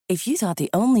If you thought the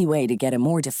only way to get a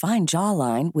more defined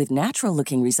jawline with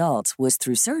natural-looking results was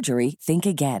through surgery, think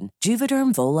again.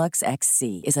 Juvederm Volux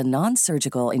XC is a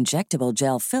non-surgical injectable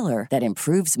gel filler that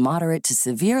improves moderate to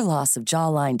severe loss of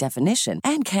jawline definition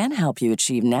and can help you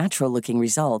achieve natural-looking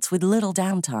results with little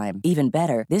downtime. Even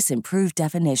better, this improved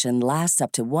definition lasts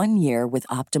up to 1 year with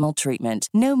optimal treatment.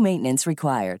 No maintenance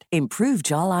required. Improve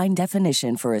jawline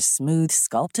definition for a smooth,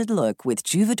 sculpted look with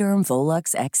Juvederm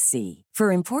Volux XC.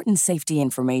 For important safety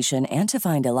information and to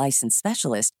find a licensed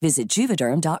specialist, visit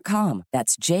Juvederm.com.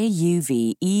 That's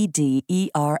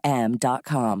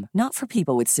Juvederm.com. Not for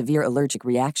people with severe allergic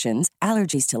reactions,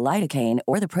 allergies to lidocaine,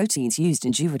 or the proteins used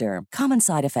in Juvederm. Common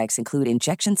side effects include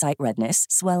injection site redness,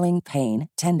 swelling, pain,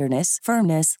 tenderness,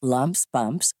 firmness, lumps,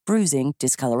 bumps, bruising,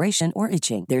 discoloration, or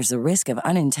itching. There's a risk of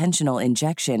unintentional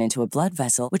injection into a blood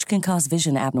vessel, which can cause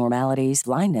vision abnormalities,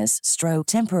 blindness, stroke,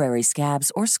 temporary scabs,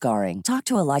 or scarring. Talk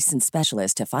to a licensed specialist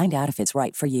to find out if it's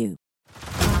right for you.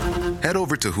 Head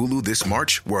over to Hulu this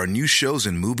March, where our new shows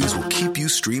and movies will keep you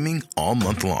streaming all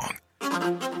month long.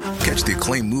 Catch the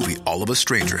acclaimed movie All of Us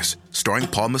Strangers, starring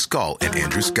Paul Mescal and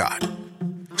Andrew Scott.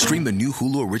 Stream the new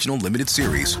Hulu original limited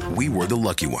series We Were the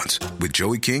Lucky Ones with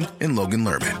Joey King and Logan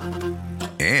Lerman.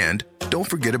 And don't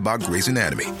forget about Grey's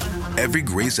Anatomy. Every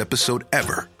Grey's episode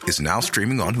ever is now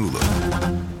streaming on Hulu.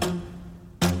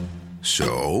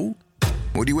 So,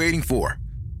 what are you waiting for?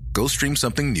 Go stream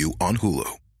something new on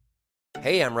Hulu.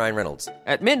 Hey, I'm Ryan Reynolds.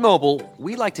 At Mint Mobile,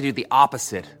 we like to do the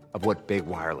opposite of what Big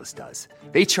Wireless does.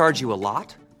 They charge you a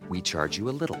lot, we charge you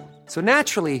a little. So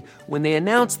naturally, when they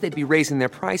announced they'd be raising their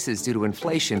prices due to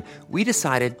inflation, we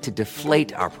decided to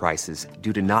deflate our prices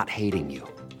due to not hating you.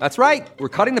 That's right. We're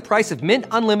cutting the price of Mint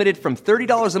Unlimited from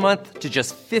 $30 a month to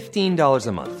just $15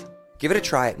 a month. Give it a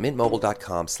try at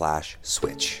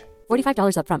mintmobile.com/switch.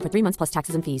 $45 up front for 3 months plus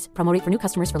taxes and fees. Promo rate for new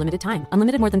customers for limited time.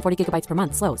 Unlimited more than 40 gigabytes per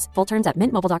month. Slows full terms at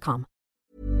mintmobile.com.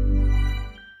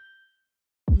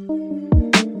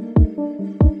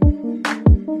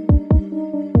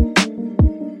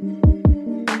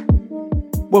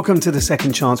 Welcome to the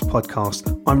Second Chance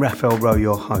podcast. I'm Raphael Rowe,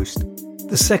 your host.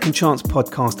 The Second Chance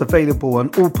podcast, available on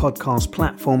all podcast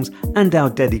platforms, and our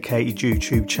dedicated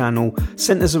YouTube channel,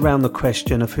 centres around the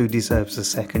question of who deserves a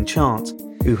second chance,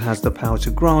 who has the power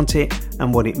to grant it,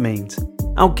 and what it means.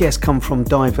 Our guests come from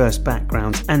diverse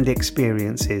backgrounds and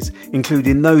experiences,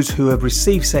 including those who have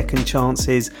received second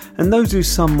chances and those who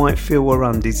some might feel were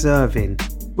undeserving.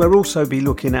 We'll also be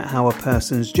looking at how a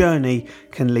person's journey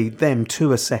can lead them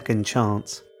to a second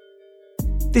chance.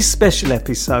 This special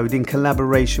episode, in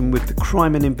collaboration with the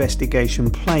Crime and Investigation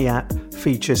Play app,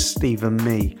 features Stephen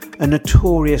Mee, a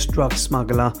notorious drug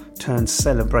smuggler turned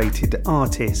celebrated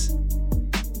artist.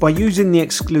 By using the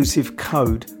exclusive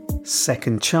code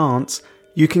Second Chance,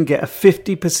 you can get a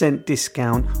 50%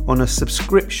 discount on a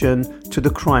subscription to the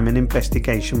Crime and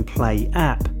Investigation Play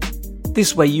app.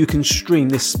 This way you can stream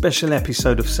this special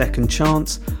episode of Second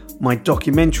Chance, my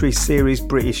documentary series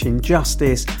British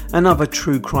Injustice, and other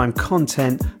true crime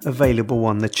content available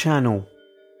on the channel.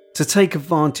 To take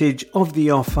advantage of the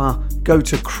offer, go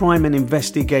to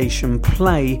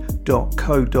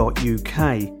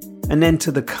crimeandinvestigationplay.co.uk and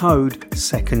enter the code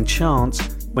Second Chance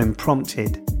when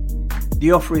prompted.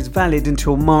 The offer is valid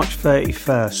until March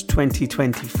 31st,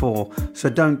 2024, so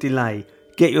don't delay.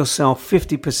 Get yourself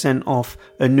 50% off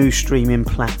a new streaming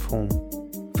platform.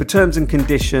 For terms and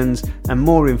conditions and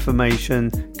more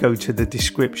information, go to the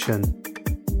description.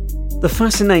 The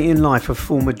fascinating life of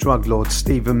former drug lord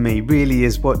Stephen Mee really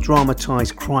is what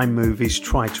dramatised crime movies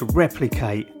try to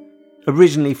replicate.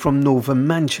 Originally from northern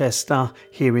Manchester,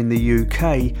 here in the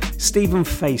UK, Stephen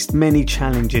faced many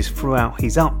challenges throughout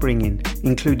his upbringing,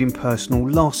 including personal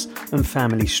loss and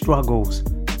family struggles.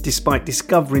 Despite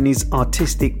discovering his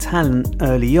artistic talent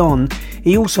early on,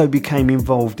 he also became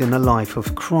involved in a life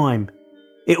of crime.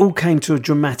 It all came to a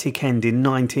dramatic end in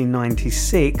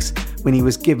 1996 when he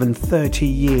was given 30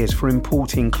 years for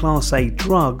importing Class A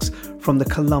drugs from the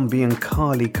Colombian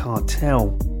Cali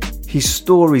cartel. His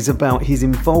stories about his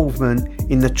involvement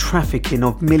in the trafficking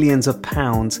of millions of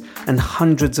pounds and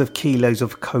hundreds of kilos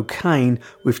of cocaine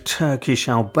with Turkish,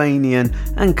 Albanian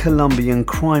and Colombian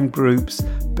crime groups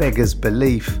beggars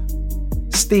belief.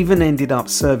 Stephen ended up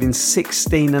serving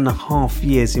 16.5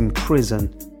 years in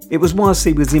prison. It was whilst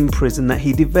he was in prison that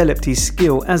he developed his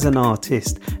skill as an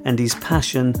artist and his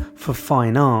passion for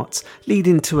fine arts,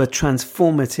 leading to a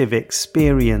transformative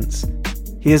experience.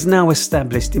 He has now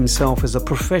established himself as a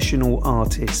professional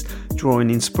artist, drawing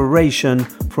inspiration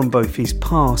from both his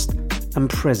past and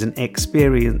present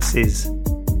experiences.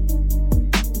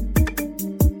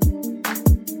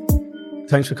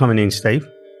 Thanks for coming in, Steve.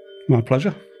 My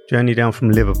pleasure. Journey down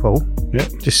from Liverpool. Yeah.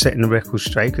 Just setting the record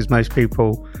straight, because most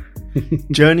people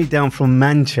journey down from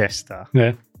Manchester.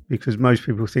 Yeah. Because most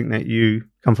people think that you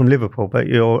come from Liverpool, but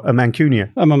you're a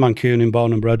Mancunian. I'm a Mancunian,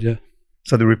 born and bred, yeah.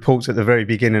 So the reports at the very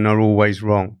beginning are always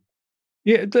wrong.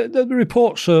 Yeah, the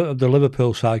reports of the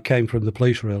Liverpool side came from the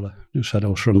police, really. They said I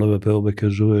was from Liverpool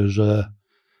because it was, I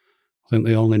think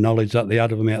the only knowledge that they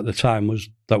had of me at the time was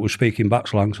that was speaking back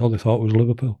slang, so they thought it was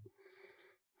Liverpool.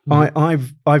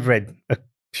 I've read a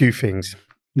few things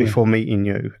before meeting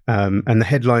you, and the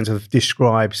headlines have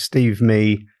described Steve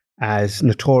Mee as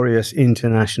notorious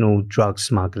international drug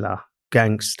smuggler,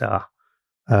 gangster,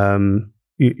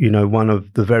 you know, one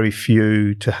of the very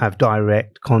few to have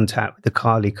direct contact with the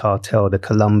Cali cartel, the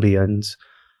Colombians.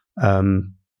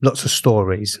 Lots of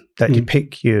stories that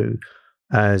depict you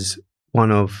as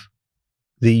one of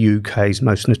the UK's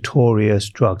most notorious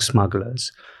drug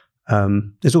smugglers.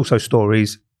 There's also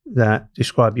stories that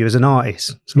describe you as an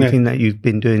artist, something that you've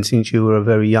been doing since you were a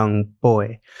very young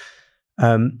boy.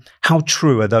 How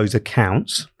true are those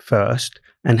accounts, first,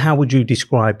 and how would you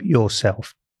describe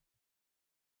yourself?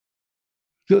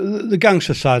 The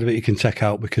gangster side of it you can take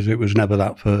out because it was never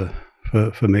that for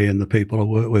me and the people I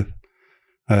work with.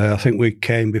 I think we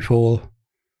came before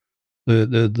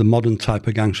the modern type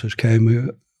of gangsters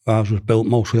came. Ours was built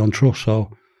mostly on trust,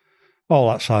 so all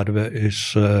that side of it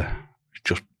is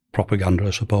just propaganda,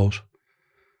 I suppose.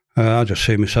 I just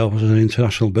see myself as an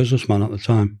international businessman at the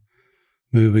time,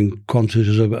 moving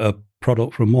quantities of a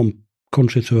product from one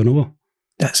country to another.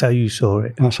 That's how you saw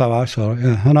it. That's how I saw it,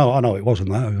 yeah. I know it wasn't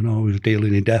that. You know, I was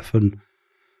dealing in death and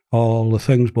all the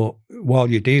things, but while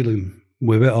you're dealing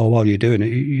with it or while you're doing it,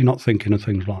 you're not thinking of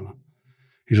things like that.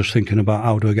 You're just thinking about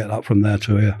how do I get that from there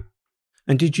to here.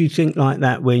 And did you think like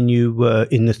that when you were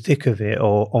in the thick of it,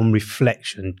 or on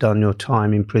reflection, done your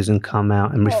time in prison, come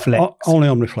out and reflect? Only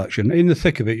on reflection. In the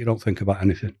thick of it, you don't think about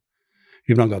anything.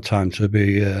 You've not got time to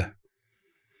be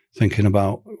thinking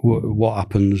about what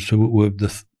happens with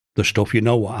the stuff. You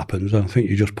know what happens, and I think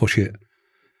you just push it.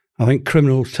 I think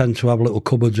criminals tend to have little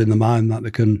cupboards in the mind that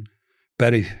they can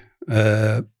bury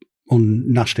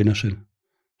nastiness in,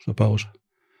 I suppose.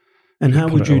 And how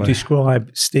would you describe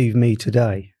Steve Mee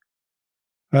today?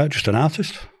 Just an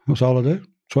artist. That's all I do.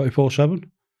 24/7.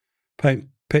 Paint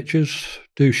pictures,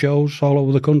 do shows all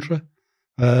over the country.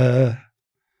 That's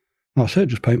it.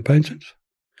 Just paint paintings.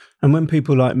 And when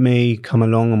people like me come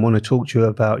along and want to talk to you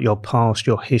about your past,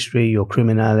 your history, your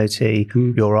criminality,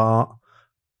 your art,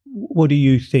 what do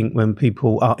you think when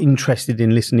people are interested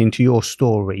in listening to your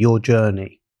story, your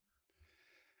journey?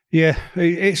 Yeah,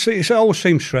 it's always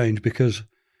seems strange because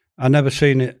I never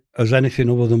seen it as anything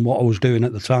other than what I was doing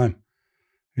at the time.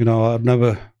 You know, I've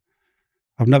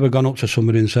never gone up to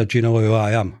somebody and said, "Do you know who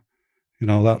I am?" You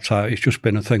know, that's how it's just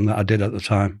been a thing that I did at the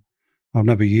time. I've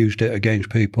never used it against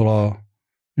people, or,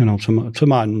 you know, to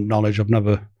my knowledge, I've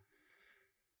never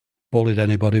bullied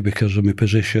anybody because of my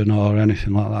position or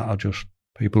anything like that.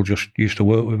 People just used to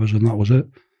work with us, and that was it.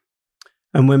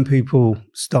 And when people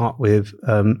start with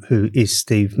who is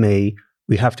Steve Mee,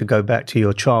 we have to go back to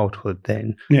your childhood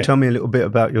then. Yeah. Tell me a little bit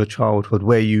about your childhood,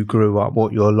 where you grew up,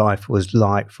 what your life was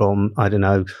like from, I don't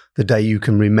know, the day you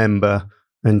can remember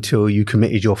until you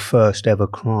committed your first ever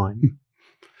crime.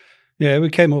 Yeah, we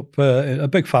came up, a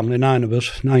big family, 9 of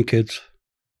us, 9 kids.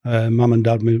 Mum and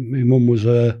dad, my mum was,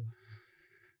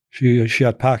 she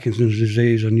had Parkinson's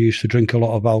disease and used to drink a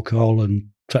lot of alcohol and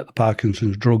take the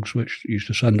Parkinson's drugs, which used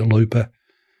to send her loopy.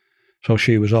 So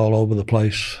she was all over the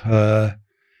place,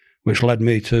 which led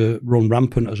me to run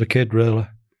rampant as a kid, really.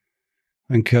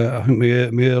 I think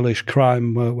my earliest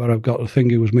crime where I've got the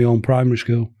thingy was my own primary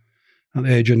school at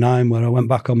the age of 9, where I went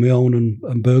back on my own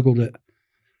and burgled it.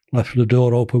 Left the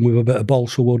door open with a bit of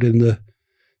balsa wood in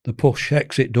the push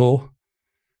exit door.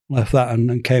 Left that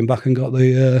and came back and got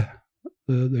the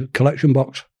collection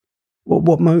box.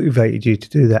 What motivated you to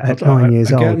do that at 9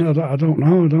 years old? I don't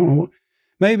know.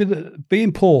 Maybe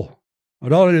being poor.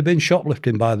 I'd already been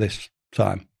shoplifting by this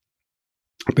time,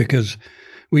 because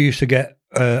we used to get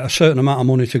a certain amount of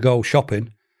money to go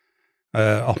shopping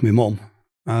off my mum,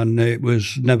 and it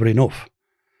was never enough.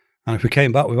 And if we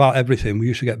came back without everything, we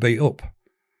used to get beat up.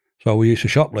 So we used to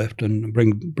shoplift and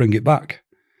bring it back.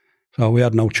 So we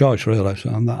had no choice, really. So,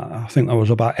 and I think that was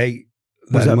about 8.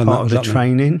 Was that part of the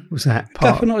training? Was that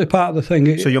definitely part of the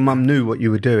thing? So your mum knew what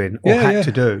you were doing, or had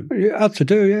to do? You had to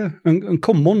do, yeah. And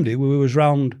come Monday, we was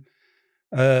round.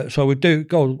 So we'd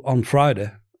go on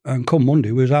Friday, and come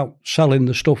Monday, we was out selling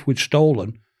the stuff we'd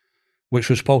stolen, which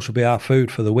was supposed to be our food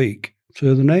for the week,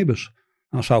 to the neighbours.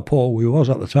 That's how poor we was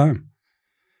at the time,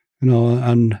 you know.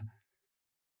 And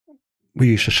we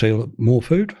used to steal more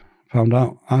food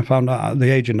I found out at the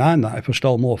age of 9 that if I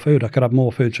stole more food, I could have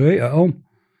more food to eat at home.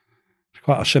 It's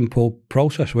quite a simple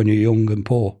process when you're young and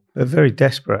poor. They're very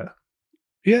desperate.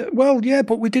 Yeah, well, yeah,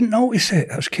 but we didn't notice it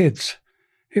as kids.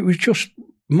 It was just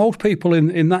most people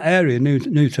in that area,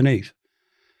 Newton Heath,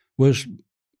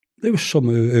 there was some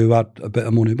who had a bit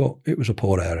of money, but it was a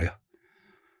poor area.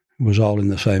 It was all in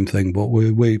the same thing. But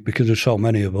we because there's so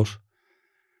many of us,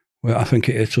 I think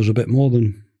it hits us a bit more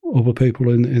than other people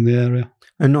in the area.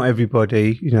 And not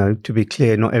everybody, to be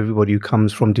clear, not everybody who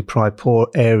comes from deprived poor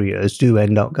areas do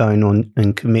end up going on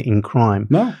and committing crime.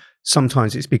 No.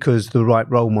 Sometimes it's because the right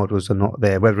role models are not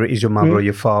there, whether it is your mother or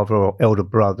your father or elder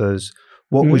brothers.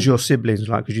 What was your siblings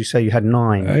like? Because you say you had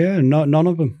 9. None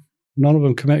of them. None of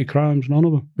them committed crimes, none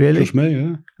of them. Really? Just me,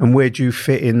 yeah. And where do you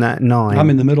fit in that 9? I'm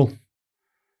in the middle.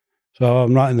 So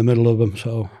I'm right in the middle of them.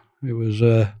 So it was,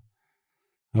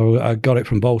 I got it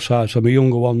from both sides. So my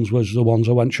younger ones was the ones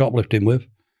I went shoplifting with,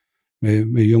 my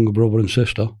younger brother and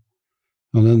sister.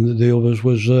 And then the others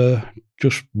was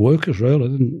just workers, really.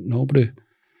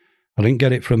 I didn't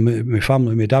get it from my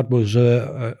family. My dad was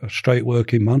a straight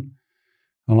working man.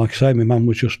 And like I say, my mum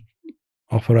was just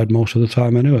off her head most of the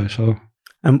time anyway, so...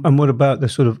 And what about the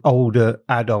sort of older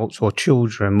adults or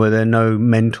children? Were there no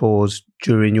mentors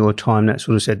during your time that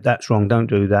sort of said, that's wrong, don't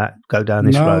do that, go down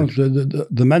this road? No,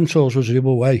 the mentors was the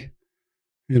other way.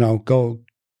 Go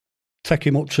take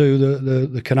him up to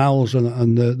the canals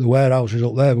and the warehouses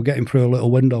up there. We're getting through a little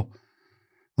window.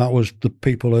 That was the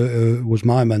people who was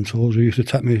my mentors who used to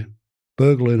take me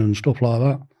burgling and stuff like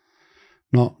that.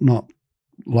 Not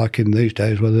like in these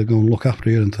days where they're going to look after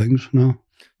you and things, no.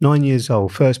 9 years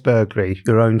old, first burglary,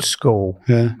 your own school.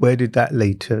 Yeah. Where did that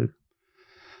lead to?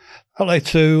 That led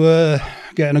to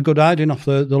getting a good hiding off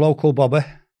the local bobby.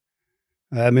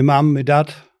 My mum, my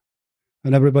dad,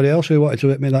 and everybody else who wanted to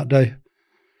hit me that day.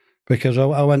 Because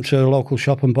I went to a local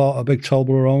shop and bought a big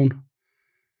Toblerone.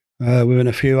 Within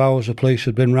a few hours, the police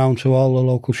had been round to all the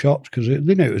local shops because they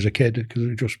knew it was a kid because it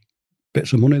was just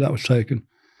bits of money that was taken.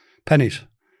 Pennies.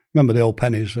 Remember the old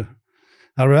pennies?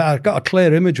 I got a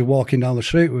clear image of walking down the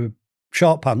street with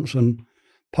short pants and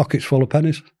pockets full of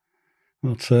pennies.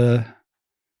 But I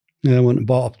went and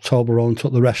bought a Toblerone,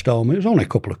 took the rest home. It was only a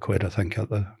couple of quid, I think. I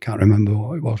can't remember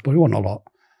what it was, but it wasn't a lot.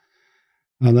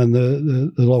 And then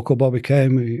the local bobby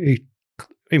came. He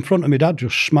in front of my dad,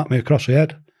 just smacked me across the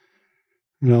head.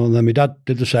 And then my dad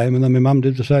did the same, and then my mum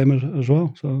did the same as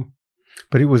well. So,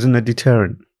 but it wasn't a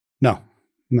deterrent. No.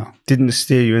 Didn't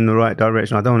steer you in the right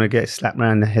direction. I don't want to get slapped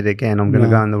around the head again. I'm going to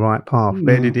go on the right path.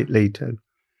 Where did it lead to?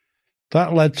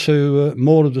 That led to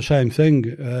more of the same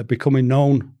thing, becoming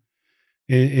known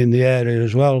in the area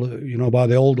as well, by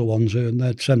the older ones, and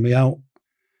they'd send me out.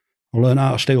 I learned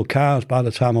how to steal cars by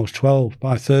the time I was 12.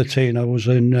 By 13, I was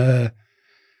in a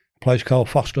place called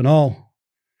Foston Hall,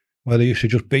 where they used to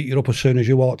just beat you up as soon as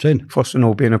you walked in. Foston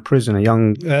Hall being a prison,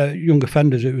 young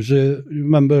offenders. It was,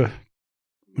 remember...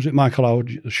 Was it Michael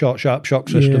Howard, the short, sharp shock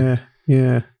system?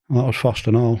 Yeah. That was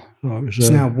Foston Hall. So it's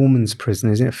now a woman's prison,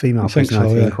 isn't it? A female prison,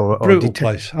 I think. Or brutal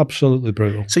place, absolutely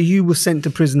brutal. So you were sent to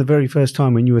prison the very first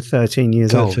time when you were 13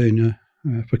 years old? 13,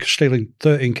 yeah. For stealing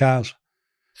 13 cars.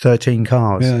 13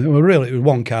 cars? Yeah, well, really, it was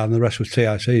one car and the rest was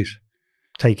TICs.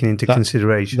 Taken into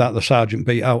consideration? That the sergeant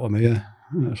beat out of me, yeah.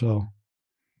 So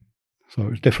it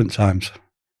was different times.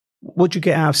 What did you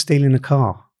get out of stealing a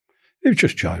car? It was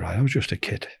just joyride. I was just a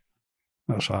kid.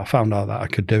 That's why I found out that I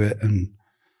could do it and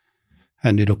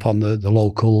ended up on the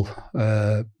local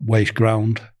waste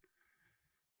ground.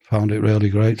 Found it really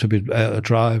great to be able to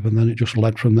drive, and then it just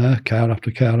led from there, car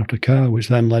after car after car, which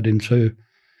then led into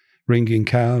ringing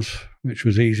cars, which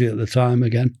was easy at the time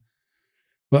again.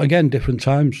 But again, different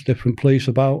times, different police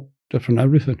about, different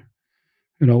everything.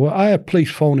 I had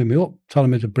police phoning me up,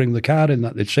 telling me to bring the car in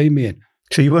that they'd seen me in.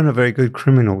 So you weren't a very good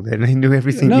criminal then? They knew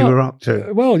everything you were up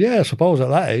to? Well, yeah, I suppose at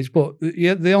that age, but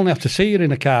they only have to see you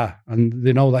in a car and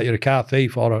they know that you're a car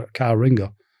thief or a car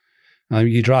ringer.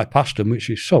 And you drive past them, which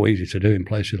is so easy to do in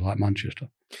places like Manchester.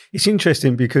 It's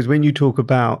interesting because when you talk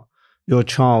about your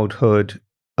childhood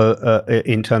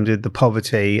in terms of the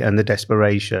poverty and the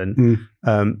desperation,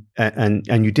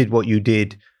 and you did what you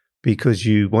did because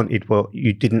you wanted what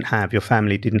you didn't have, your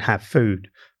family didn't have food.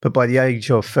 But by the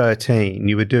age of 13,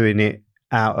 you were doing it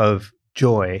out of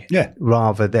joy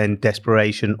rather than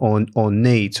desperation or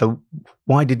need. So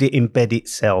why did it embed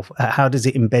itself? How does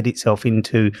it embed itself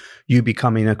into you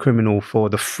becoming a criminal for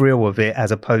the thrill of it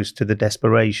as opposed to the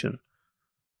desperation?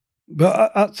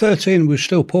 But at 13, we were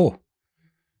still poor.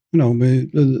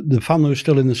 The family was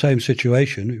still in the same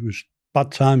situation. It was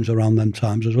bad times around them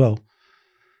times as well.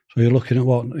 So you're looking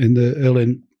at in the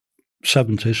early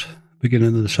 70s,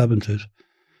 beginning of the 70s,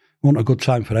 wasn't a good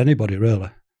time for anybody, really.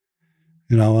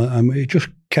 You know, it just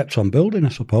kept on building, I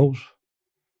suppose.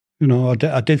 You know,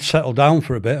 I did settle down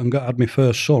for a bit and had my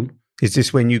first son. Is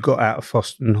this when you got out of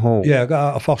Foston Hall? Yeah, I got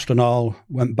out of Foston Hall,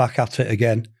 went back at it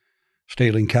again,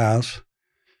 stealing cars.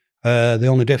 The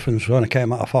only difference when I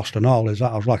came out of Foston Hall is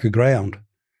that I was like a greyhound.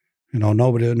 You know,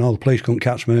 the police couldn't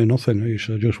catch me, nothing. I used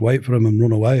to just wait for them and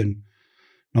run away, and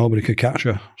nobody could catch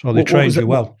you. So they trained you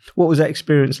well. What was that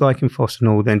experience like in Foston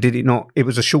Hall then? Did it not? It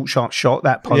was a short, sharp shot,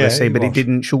 that policy, but it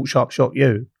didn't short, sharp shot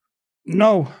you?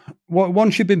 No.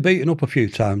 Once you've been beaten up a few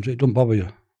times, it doesn't bother you.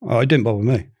 Oh, it didn't bother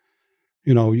me.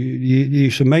 You know, you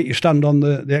used to make you stand on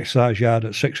the exercise yard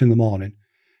at 6 a.m,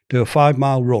 do a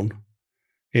 5-mile run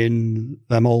in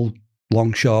them old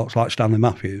long shorts like Stanley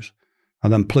Matthews,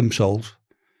 and then plimsolls,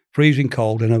 freezing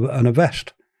cold, and a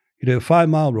vest. You do a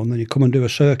 5-mile run, then you come and do a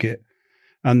circuit.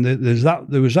 And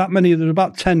there was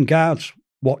about 10 guards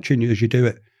watching you as you do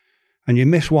it. And you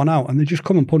miss one out, and they just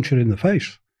come and punch you in the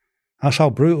face. That's how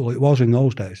brutal it was in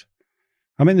those days.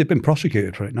 I mean, they've been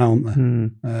prosecuted for it now,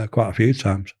 haven't they? Quite a few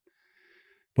times.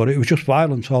 But it was just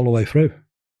violence all the way through.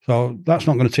 So that's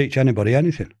not going to teach anybody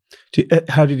anything.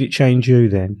 How did it change you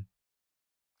then?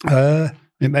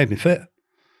 It made me fit.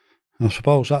 I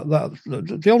suppose that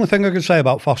the only thing I can say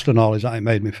about Foston Hall is that it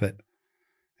made me fit.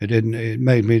 It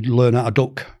made me learn how to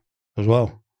duck as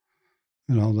well.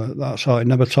 You know, that's how it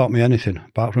never taught me anything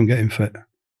apart from getting fit.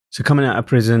 So coming out of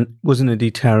prison wasn't a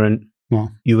deterrent. No.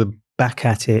 You were back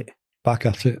at it. Back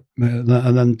at it. And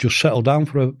then just settled down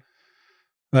till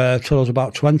I was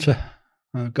about 20.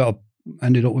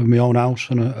 Ended up with my own house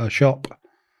and a shop.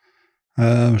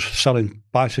 I was selling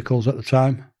bicycles at the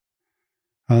time.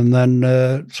 And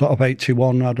then sort of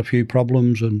 81, had a few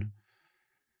problems and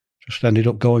just ended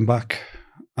up going back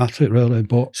at it, really.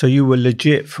 But so you were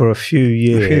legit for a few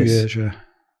years? A few years, yeah.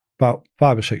 About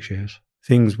 5 or 6 years.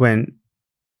 Things went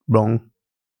wrong?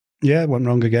 Yeah, it went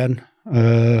wrong again.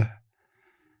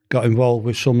 Got involved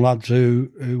with some lads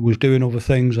who was doing other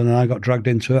things, and then I got dragged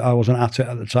into it. I wasn't at it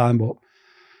at the time, but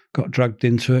got dragged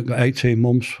into it, got 18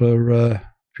 months for a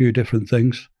few different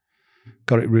things.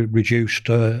 Got it reduced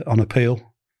on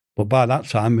appeal. But by that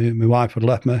time, my wife had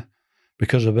left me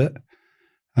because of it.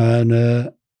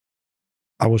 And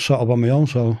I was sort of on my own,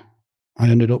 so I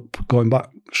ended up going back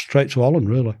straight to Holland,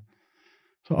 really.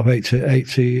 Sort of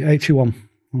 81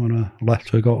 when I left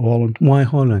to go to Holland. Why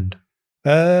Holland?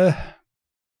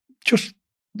 Just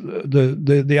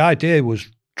the idea was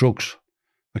drugs,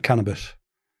 cannabis,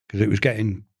 because it was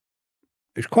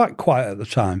quite quiet at the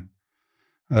time.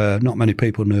 Not many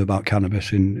people knew about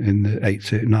cannabis in the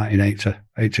 1980,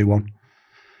 81.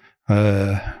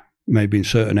 Maybe in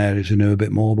certain areas they knew a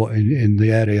bit more, but in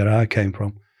the area I came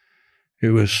from,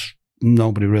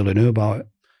 nobody really knew about it.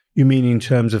 You mean in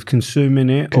terms of consuming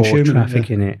it or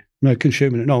trafficking it? No,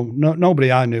 consuming it. No,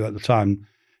 nobody I knew at the time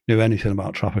knew anything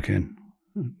about trafficking.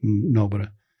 Nobody.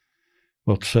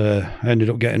 But I ended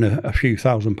up getting a few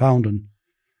 £1,000 and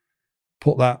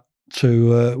put that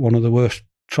to one of the worst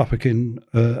trafficking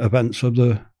events of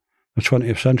the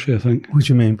 20th century, I think. What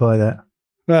do you mean by that?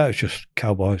 Well, it's just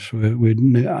cowboys. We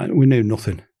knew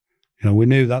nothing. You know, we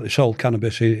knew that they sold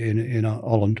cannabis in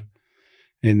Holland,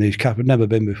 in these cabs. Had never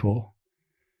been before.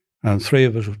 And 3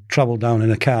 of us travelled down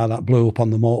in a car that blew up on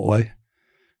the motorway.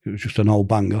 It was just an old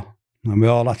banger. And we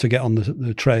all had to get on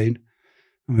the train.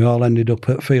 And we all ended up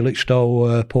at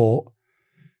Felixstowe port,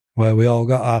 where we all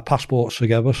got our passports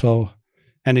together. So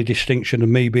any distinction of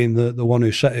me being the one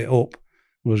who set it up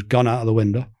was gone out of the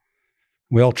window.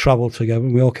 We all travelled together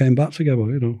and we all came back together,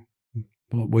 you know.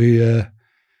 But we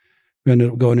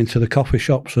ended up going into the coffee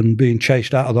shops and being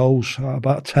chased out of those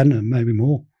about 10 and maybe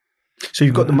more. So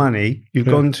you've got the money, you've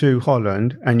gone to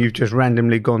Holland, and you've just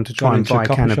randomly gone to try and buy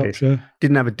cannabis. Shops, yeah.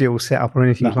 Didn't have a deal set up or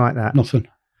anything like that? Nothing.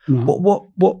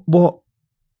 No.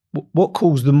 What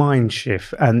caused the mind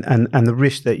shift and the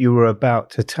risk that you were about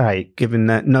to take, given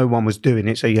that no one was doing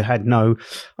it, so you had no,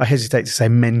 I hesitate to say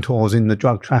mentors in the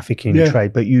drug trafficking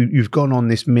trade, but you've gone on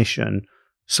this mission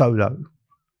solo?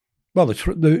 Well,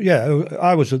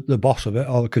 I was the boss of it,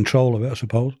 or the control of it, I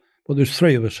suppose. But there's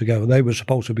 3 of us together. They were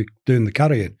supposed to be doing the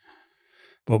carrying.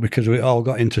 But because we all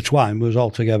got intertwined, we was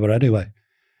all together anyway.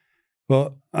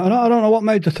 But I don't know what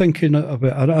made the thinking of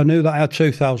it. I knew that I had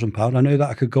 £2,000. I knew that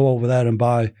I could go over there and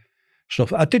buy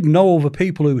stuff. I didn't know other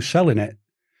people who were selling it,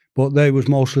 but they was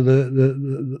mostly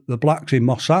the blacks in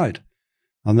Moss Side.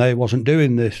 And they wasn't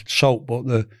doing this soap,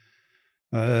 but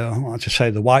I like to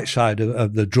say the white side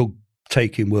of the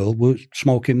drug-taking world was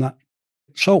smoking that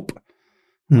soap,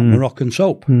 Moroccan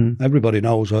soap. Everybody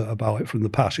knows about it from the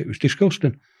past. It was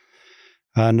disgusting.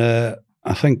 And I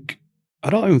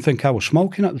don't even think I was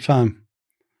smoking at the time,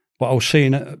 But I was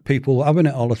seeing people having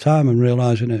it all the time and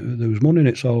realising there was money in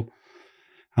it. So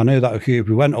I knew that if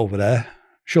we went over there,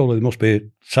 surely they must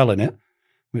be selling it,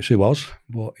 which he was.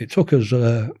 But it took us,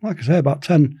 like I say, about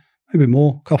 10, maybe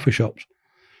more coffee shops.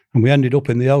 And we ended up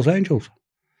in the Hells Angels.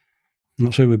 And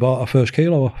that's who we bought our first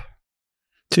kilo off.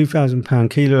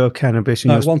 £2,000 kilo of cannabis.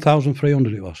 No,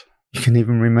 1,300 it was. You can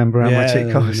even remember how much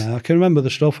it cost. I can remember the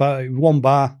stuff. One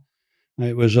bar,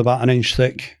 it was about 1 inch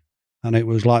thick, and it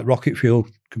was like rocket fuel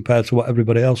compared to what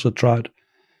everybody else had tried.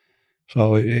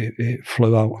 So it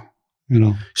flew out, you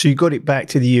know. So you got it back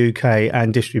to the UK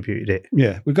and distributed it?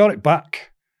 Yeah, we got it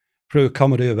back through a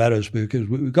comedy of errors because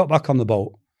we got back on the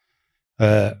boat.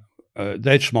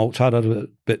 They'd smoked, I'd had a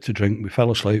bit to drink, we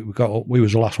fell asleep, we got up, we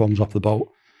was the last ones off the boat.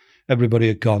 Everybody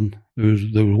had gone. There was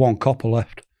one copper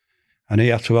left, and he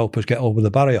had to help us get over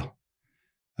the barrier.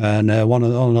 And one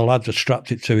of the lads had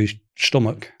strapped it to his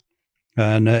stomach,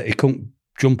 and he couldn't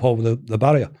jump over the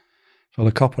barrier. So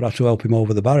the copper had to help him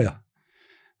over the barrier.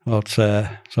 But,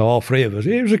 so all three of us,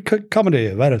 it was a comedy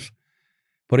of errors.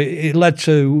 But it led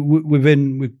to,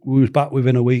 we was back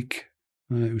within a week.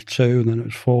 It was 2, and then it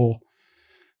was 4.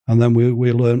 And then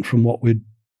we learned from what we'd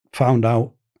found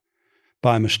out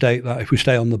by mistake that if we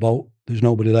stay on the boat, there's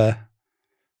nobody there.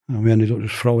 And we ended up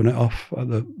just throwing it off at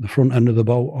the front end of the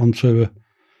boat onto a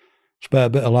spare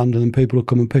bit of land, and then people would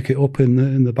come and pick it up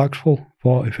in the bags full,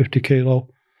 40, 50 kilo.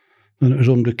 Then it was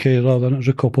 100 kilo, then it was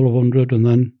a couple of 100, and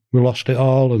then we lost it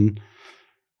all, and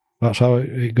that's how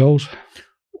it goes.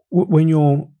 When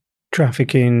you're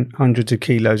trafficking hundreds of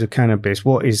kilos of cannabis,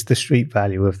 what is the street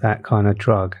value of that kind of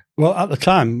drug? Well, at the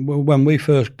time, when we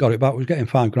first got it back, we was getting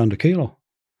 $5,000 a kilo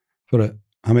for it.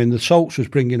 I mean, the salts was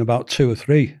bringing about 2 or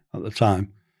 3 at the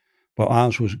time, but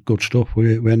ours was good stuff.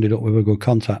 We ended up with a good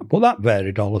contact. But that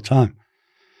varied all the time,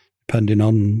 depending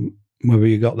on whether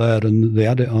you got there and they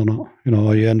had it or not. You know,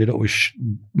 or you ended up with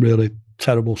really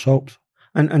terrible soaps.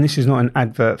 And this is not an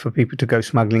advert for people to go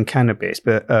smuggling cannabis,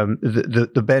 but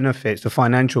the benefits, the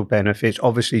financial benefits,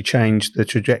 obviously changed the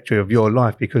trajectory of your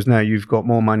life because now you've got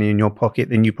more money in your pocket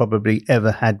than you probably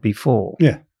ever had before.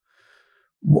 Yeah.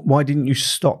 Why didn't you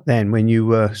stop then when you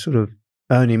were sort of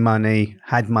earning money,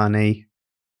 had money?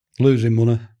 Losing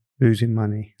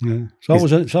money. Yeah.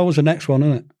 It's always the next one,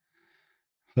 isn't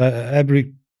it?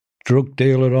 Every drug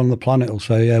dealer on the planet will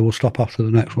say, yeah, we'll stop after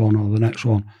the next one or the next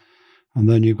one. And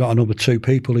then you've got another 2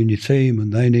 people in your team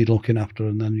and they need looking after.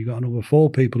 And then you've got another 4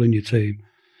 people in your team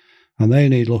and they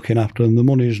need looking after. And the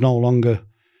money is no longer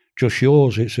just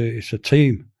yours. It's a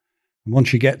team. And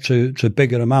once you get to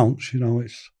bigger amounts, you know,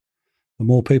 it's the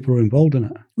more people are involved in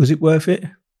it. Was it worth it?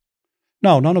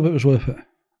 No, none of it was worth it.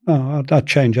 No, I'd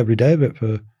change every day of it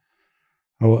for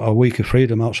a week of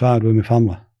freedom outside with my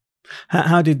family.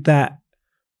 How did that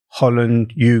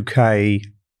Holland, UK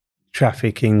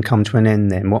trafficking come to an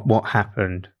end then? What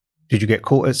happened? Did you get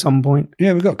caught at some point?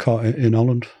 Yeah, we got caught in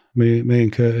Holland. Me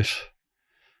and Curtis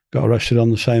got arrested on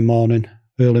the same morning,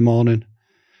 early morning.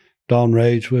 Dawn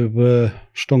raids with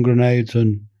stun grenades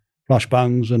and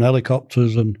flashbangs and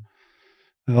helicopters and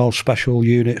all special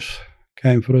units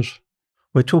came for us.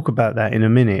 We'll talk about that in a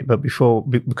minute, but before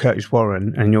Curtis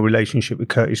Warren and your relationship with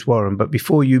Curtis Warren, but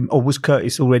before you, or was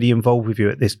Curtis already involved with you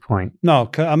at this point? No,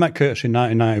 I met Curtis in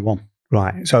 1991.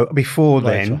 Right. So before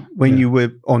then, when you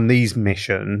were on these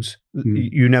missions,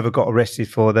 you never got arrested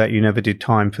for that. You never did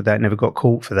time for that. Never got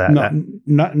caught for that.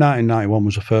 1991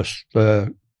 was the first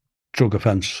drug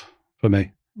offence for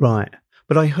me. Right.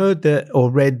 But I heard that or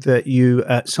read that you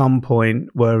at some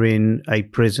point were in a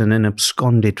prison and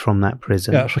absconded from that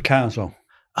prison. Yeah, it's for car zone.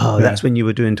 Oh, yeah. That's when you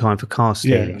were doing time for car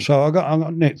stealing. Yeah. So I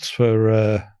got nicked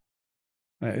for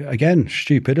again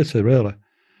stupidity. Really,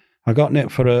 I got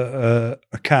nicked for a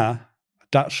car.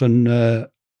 Datsun,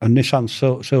 a Nissan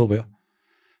Silvia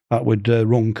that would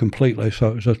run completely,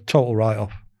 so it was a total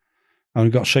write-off. And I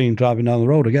got seen driving down the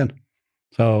road again.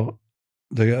 So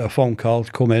they get a phone call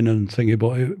to come in and thingy,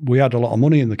 but we had a lot of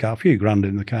money in the car, a few grand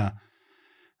in the car.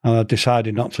 And I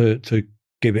decided not to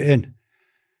give it in.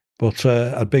 But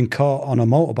I'd been caught on a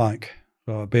motorbike,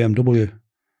 so a BMW,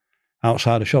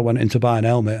 outside the shop, went in to buy an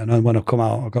helmet, and then when I come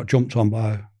out, I got jumped on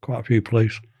by quite a few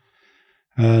police.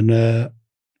 And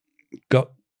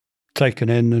got taken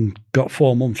in and got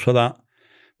 4 months for that.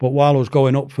 But while I was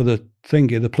going up for the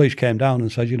thingy, the police came down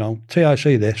and said, you know,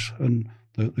 TIC this and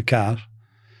the cars,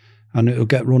 and it'll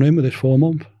get run in with this 4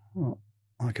 months. Well,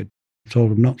 I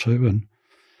told them not to and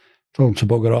told them to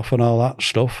bugger off and all that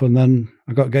stuff. And then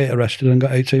I got gate arrested and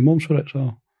got 18 months for it.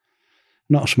 So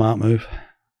not a smart move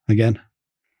again.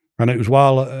 And it was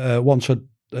while once I'd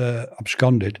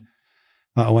absconded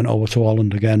that I went over to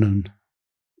Holland again, and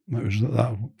it was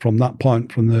that from that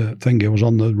point, from the thing, I was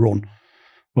on the run.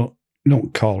 But you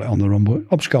don't call it on the run, but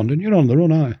absconding, you're on the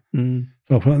run, aren't you?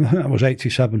 So that was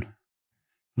 87.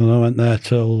 And I went there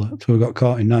till I got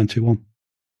caught in 91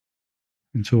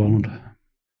 into Holland.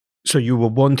 So you were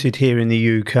wanted here in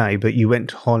the UK, but you went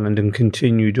to Holland and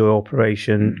continued your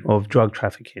operation of drug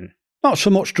trafficking. Not so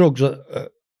much drugs,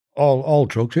 all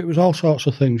drugs. It was all sorts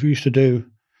of things. We used to do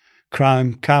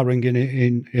crime, car ringing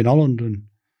in Holland, and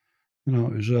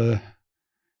it was.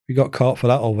 You got caught for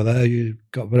that over there. You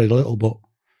got very little, but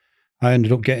I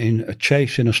ended up getting a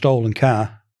chase in a stolen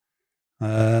car.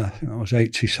 I think that was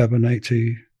 87.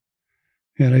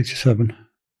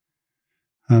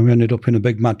 And we ended up in a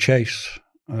big mad chase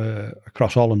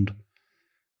across Holland,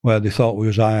 where they thought we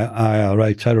was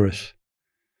IRA terrorists.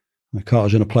 They caught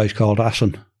us in a place called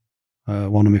Assen.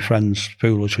 One of my friends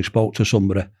foolishly spoke to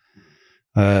somebody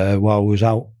while we was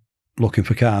out looking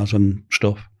for cars and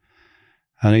stuff.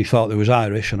 And he thought they was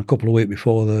Irish, and a couple of weeks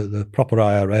before, the proper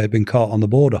IRA had been caught on the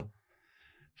border.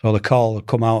 So the call had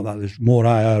come out that there's more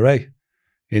IRA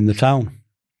in the town.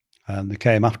 And they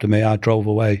came after me. I drove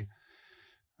away.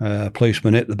 A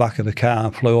policeman hit the back of the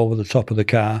car, flew over the top of the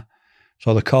car.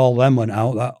 So the call then went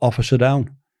out, that officer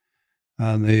down.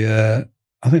 And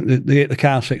I think they hit the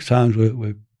car 6 times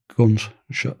with guns,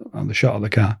 and they shot at the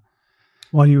car.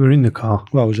 While you were in the car?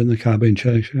 Well, I was in the car being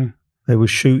chased, yeah. They were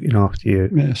shooting after you?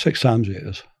 Yeah, 6 times it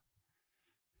is.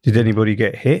 Did anybody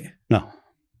get hit? No.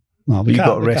 You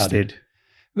got arrested?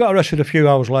 We got arrested a few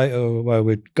hours later where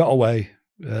we got away,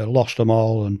 lost them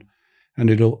all, and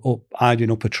ended up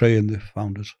hiding up a tree, and they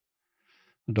found us.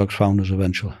 The dogs found us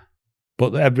eventually.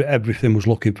 But everything was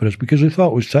looking for us because they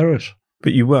thought it was terrorists.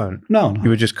 But you weren't? No. You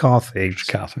were just car thieves?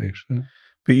 Just car thieves, yeah.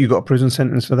 But you got a prison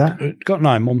sentence for that? It got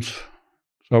 9 months.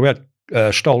 So we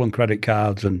had stolen credit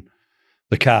cards and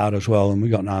the car as well, and we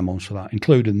got 9 months for that,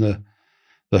 including the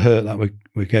hurt that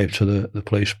we gave to the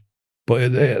police.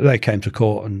 But they came to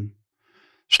court and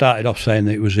started off saying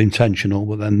that it was intentional,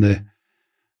 but then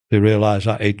they realised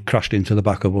that he'd crashed into the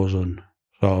back of us, and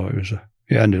so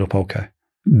it ended up okay.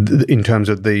 In terms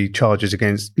of the charges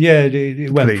against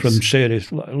it went police. From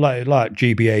serious, like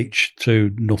GBH,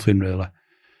 to nothing really.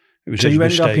 It was so you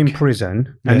end up in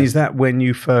prison, and is that when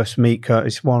you first meet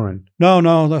Curtis Warren?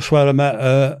 No, that's where I met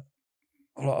a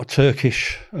lot of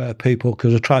Turkish people,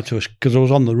 because I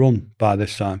was on the run by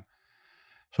this time.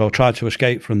 So I tried to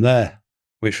escape from there,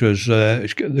 which was,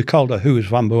 they called it Huis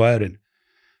van Bewering,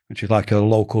 which is like a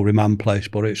local remand place,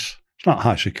 but it's not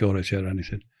high security or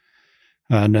anything.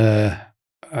 And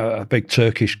a big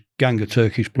gang of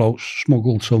Turkish blokes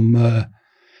smuggled some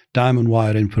diamond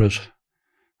wire in for us.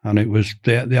 And it was,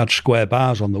 they had square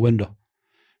bars on the window,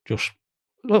 just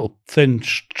little thin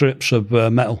strips of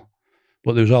metal,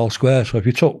 but they was all square. So if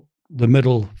you took the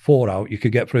middle 4 out, you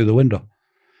could get through the window.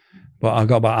 But I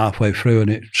got about halfway through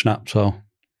and it snapped. So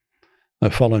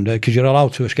the following day, because you're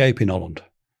allowed to escape in Holland,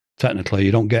 technically,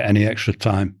 you don't get any extra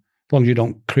time. As long as you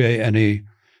don't create any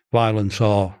violence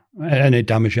or any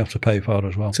damage, you have to pay for it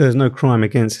as well. So there's no crime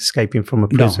against escaping from a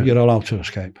prison? No, you're allowed to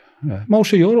escape. Yeah.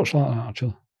 Most of Europe's like that,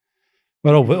 actually.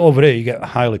 But over here, you get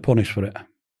highly punished for it.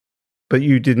 But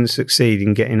you didn't succeed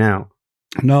in getting out?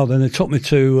 No, then they took me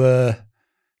to,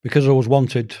 because I was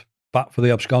wanted back for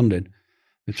the absconding,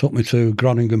 they took me to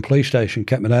Groningen police station,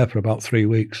 kept me there for about 3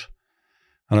 weeks.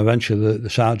 And eventually the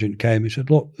sergeant came, he said,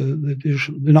 look, they're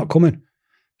not coming.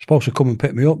 They're supposed to come and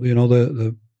pick me up,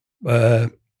 the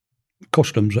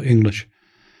customs at English.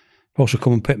 Supposed to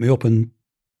come and pick me up and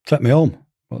take me home.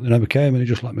 But they never came, and he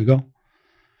just let me go.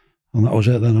 And that was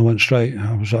it. Then I went straight.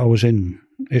 I was in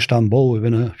Istanbul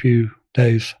within a few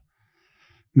days,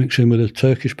 mixing with the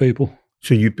Turkish people.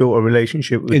 So you built a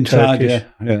relationship with inside, Turkish?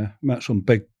 Yeah. Met some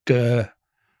big,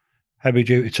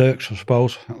 heavy-duty Turks, I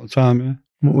suppose, at the time, yeah.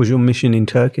 What was your mission in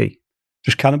Turkey?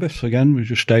 Just cannabis, again. We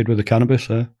just stayed with the cannabis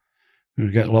there. We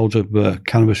would get loads of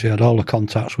cannabis. He had all the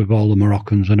contacts with all the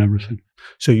Moroccans and everything.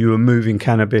 So you were moving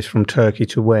cannabis from Turkey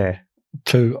to where?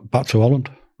 Back to Holland.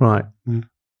 Right. Yeah.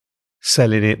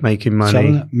 Selling it, making money.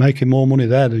 Selling it, making more money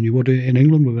there than you would in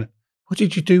England with it. What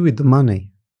did you do with the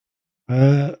money?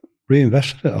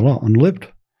 Reinvested it a lot and lived.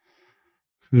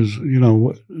 Because,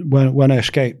 when I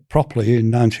escaped properly in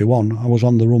 91, I was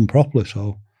on the run properly,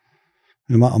 so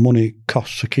the amount of money it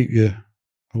costs to keep you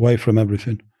away from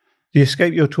everything. The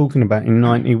escape you're talking about in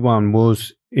 91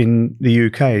 was in the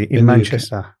UK, in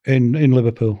Manchester? In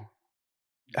Liverpool.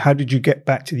 How did you get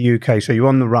back to the UK? So you're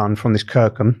on the run from this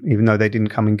Kirkham, even though they didn't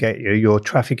come and get you. You're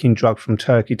trafficking drugs from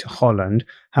Turkey to Holland.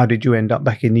 How did you end up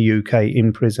back in the UK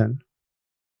in prison?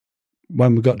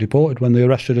 When we got deported, when they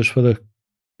arrested us for the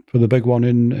big one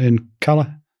in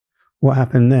Calais. What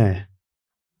happened there?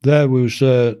 There we was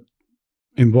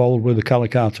involved with the Calais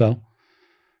cartel,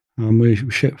 and we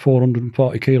shipped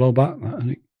 440 kilo back,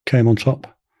 and it came on top.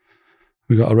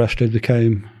 We got arrested. They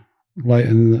came late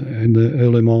in the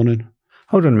early morning.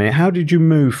 Hold on a minute. How did you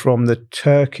move from the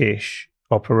Turkish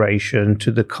operation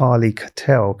to the Cali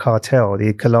cartel,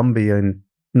 the Colombian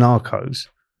narcos?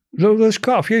 So there's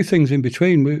quite a few things in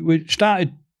between. We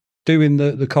started doing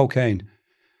the cocaine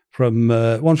from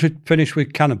once we finished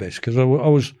with cannabis, because I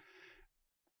was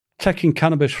taking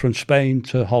cannabis from Spain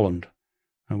to Holland.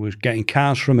 I was getting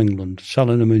cars from England,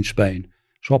 selling them in Spain,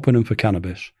 swapping them for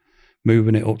cannabis,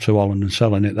 moving it up to Holland and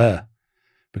selling it there,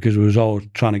 because we was always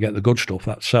trying to get the good stuff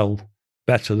that sell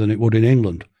better than it would in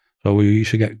England. So we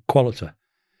used to get quality,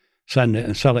 send it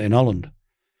and sell it in Holland.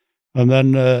 And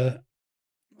then a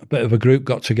bit of a group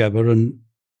got together and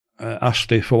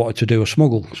asked if I wanted to do a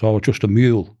smuggle. So I was just a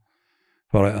mule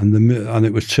for it, and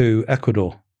it was to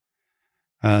Ecuador.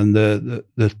 And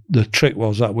the trick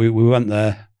was that we went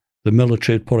there, the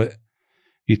military had put it,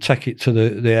 you take it to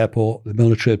the airport, the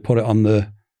military had put it on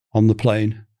the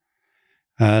plane,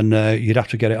 and you'd have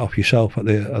to get it off yourself at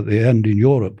the end in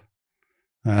Europe.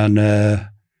 And the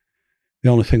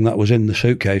only thing that was in the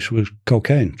suitcase was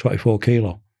cocaine, 24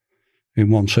 kilo in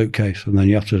one suitcase. And then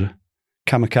you have to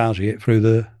kamikaze it through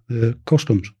the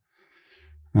customs.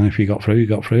 And if you got through, you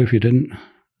got through. If you didn't,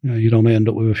 you'd only end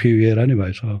up with a few years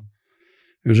anyway. So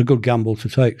it was a good gamble to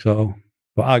take. So,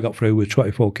 but I got through with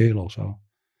 24 kilos. So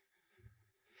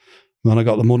then I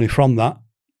got the money from that.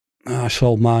 I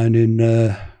sold mine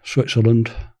in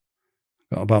Switzerland.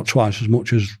 Got about twice as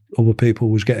much as other people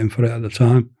was getting for it at the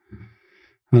time.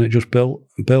 And it just built,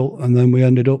 and then we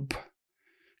ended up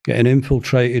getting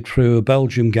infiltrated through a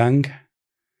Belgian gang.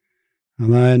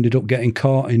 And I ended up getting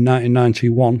caught in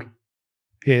 1991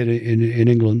 here in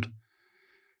England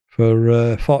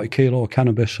for 40 kilo of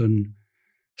cannabis and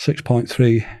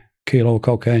 6.3 kilo of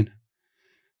cocaine.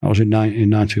 That was in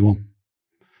 1991.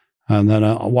 And then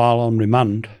while on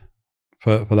remand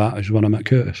for that is when I met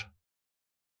Curtis.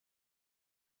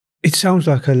 It sounds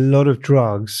like a lot of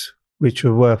drugs, which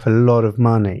are worth a lot of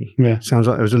money. Yeah. Sounds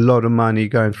like there was a lot of money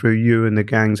going through you and the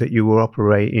gangs that you were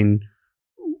operating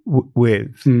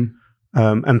with. Mm.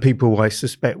 And people, I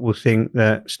suspect, will think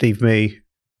that Steve Mee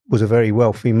was a very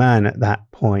wealthy man at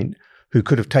that point who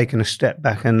could have taken a step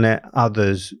back and let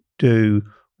others do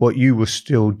what you were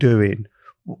still doing.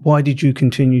 Why did you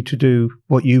continue to do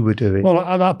what you were doing? Well,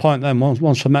 at that point then,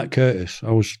 once I met Curtis,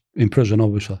 I was in prison,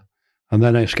 obviously, and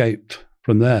then I escaped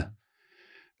from there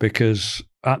because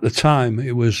at the time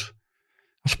it was,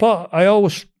 I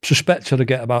always suspected I'd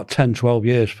get about 10, 12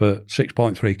 years for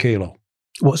 6.3 kilo.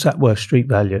 What's that worth, street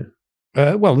value?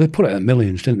 Well, they put it at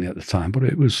millions, didn't they, at the time, but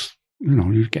it was, you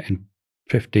was getting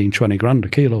 15, 20 grand a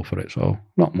kilo for it, so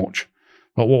not much.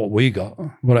 But what we got,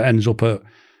 what it ends up at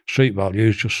street value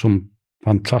is just some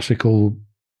fantastical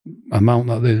amount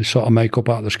that they sort of make up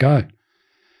out of the sky.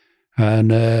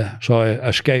 And so I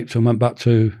escaped and went back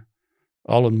to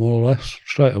Holland more or less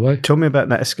straight away. Tell me about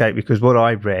that escape, because what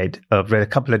I've read a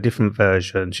couple of different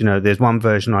versions. There's one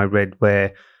version I read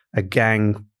where a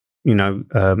gang,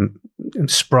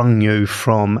 sprung you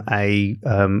from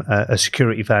a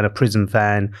security van, a prison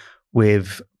van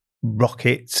with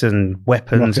rockets and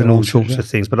weapons and all sorts of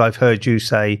things. But I've heard you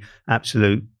say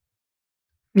absolute.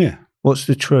 Yeah. What's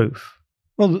the truth?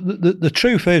 Well, the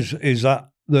truth is that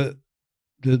the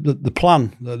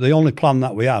plan, the only plan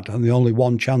that we had, and the only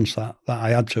one chance that I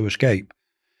had to escape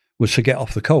was to get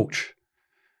off the coach.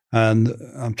 And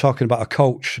I'm talking about a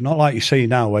coach, not like you see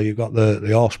now where you've got the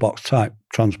horse box type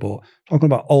transport. I'm talking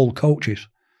about old coaches.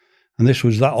 And this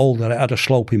was that old that it had a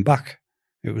sloping back.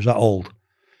 It was that old.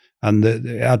 And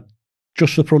it had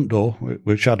just the front door,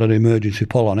 which had an emergency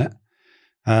pull on it.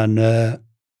 And I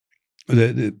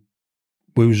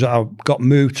got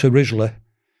moved to Risley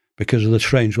because of the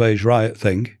Strange Ways riot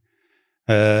thing.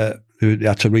 They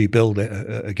had to rebuild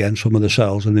it again, some of the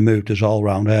cells, and they moved us all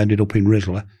around. I ended up in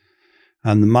Risley.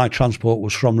 And my transport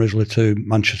was from Risley to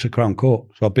Manchester Crown Court.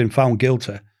 So I've been found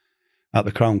guilty at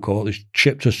the Crown Court. They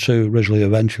shipped us to Risley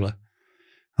eventually.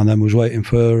 And then was waiting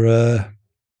for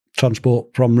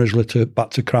transport from Risley back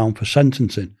to Crown for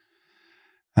sentencing.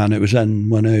 And it was then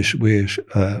when I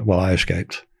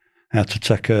escaped. I had to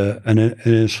take an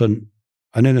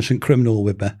innocent criminal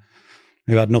with me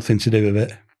who had nothing to do with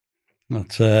it.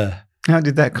 But, how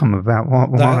did that come about?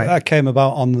 Why? That came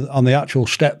about on the actual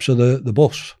steps of the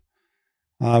bus.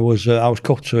 I was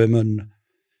cuffed to him, and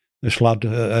this lad,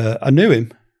 I knew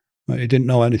him, but he didn't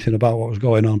know anything about what was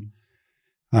going on.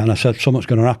 And I said, something's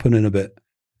going to happen in a bit.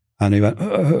 And he went,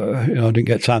 I didn't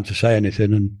get time to say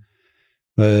anything. And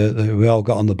we all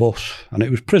got on the bus, and it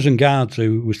was prison guards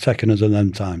who was taking us in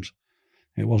them times.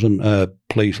 It wasn't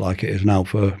police like it is now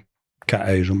for Cat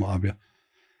A's and what have you.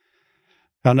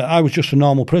 And I was just a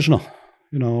normal prisoner.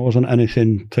 I wasn't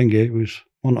anything thingy. It was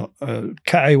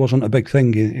Cat A wasn't a big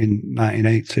thing in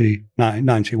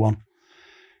 1991.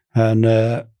 And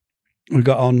we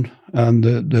got on, and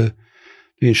the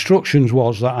instructions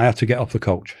was that I had to get off the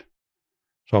coach.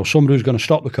 So somebody was going to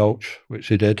stop the coach, which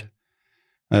they did.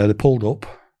 They pulled up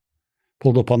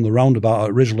on the roundabout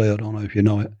at Risley. I don't know if you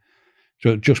know it.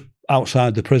 So just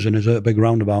outside the prison is a big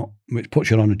roundabout, which puts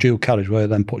you on a dual carriageway,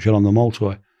 then puts you on the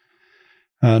motorway.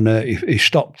 And he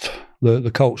stopped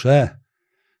the coach there,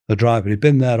 the driver. He'd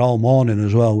been there all morning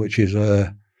as well, which is,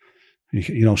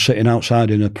 sitting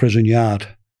outside in a prison yard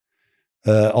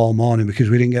all morning, because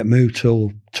we didn't get moved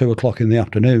till 2:00 in the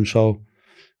afternoon. So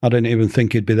I didn't even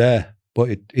think he'd be there,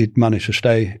 but he'd managed to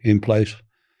stay in place.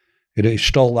 He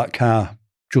stole that car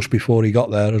just before he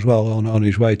got there as well, on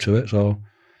his way to it. So,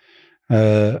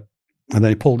 and then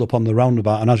he pulled up on the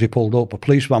roundabout, and as he pulled up, a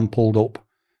police van pulled up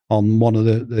on one of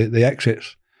the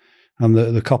exits, and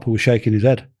the copper was shaking his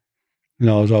head,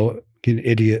 as an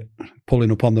idiot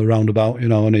pulling up on the roundabout,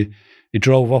 and he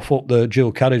drove off up the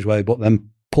dual carriageway, but then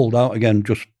pulled out again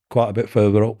just quite a bit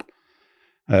further up,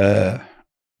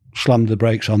 slammed the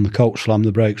brakes on, the coach slammed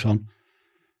the brakes on,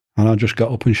 and I just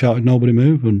got up and shouted, "Nobody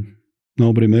move," and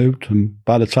nobody moved. And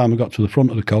by the time I got to the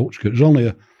front of the coach, because it was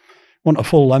only wasn't a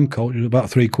full LEM coach, it was about a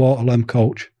 3/4 LEM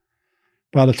coach.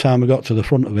 By the time I got to the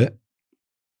front of it,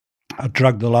 I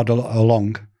dragged the lad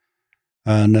along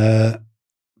and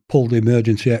pulled the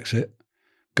emergency exit,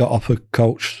 got off a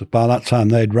coach. So by that time,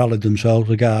 they'd rallied themselves,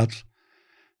 the guards,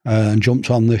 and jumped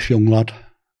on this young lad.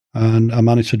 And I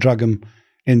managed to drag him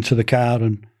into the car,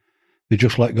 and they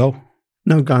just let go.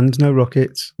 No guns, no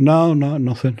rockets? No,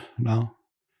 nothing, no.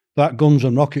 That guns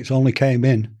and rockets only came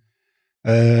in,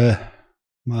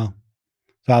 well,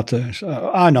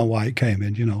 I know why it came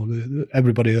in,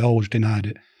 everybody always denied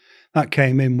it. That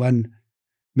came in when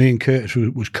me and Curtis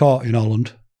was caught in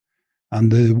Holland,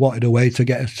 and they wanted a way to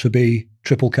get us to be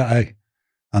triple Cat A,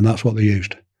 and that's what they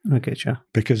used. I get you.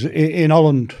 Because in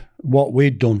Holland, what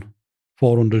we'd done,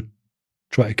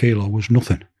 420 kilo, was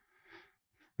nothing.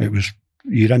 It was,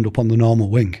 you'd end up on the normal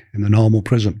wing, in the normal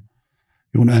prison.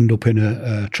 You wouldn't end up in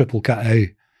a triple Cat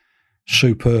A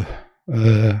super,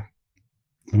 it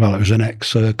was an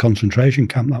ex-concentration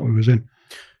camp that we was in.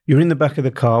 You're in the back of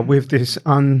the car with this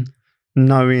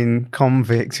unknowing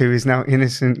convict who is now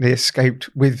innocently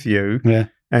escaped with you,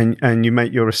 and you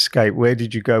make your escape. Where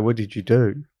did you go? What did you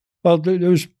do? Well, there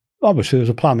was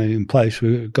a plan in place.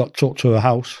 We got took to a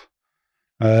house.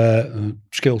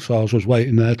 Skill Saws was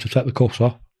waiting there to take the cuffs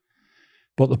off.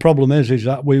 But the problem is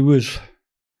that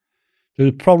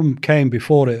the problem came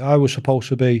before it. I was supposed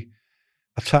to be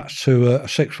attached to a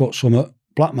 6-foot summit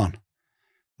black man.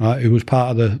 Right, who was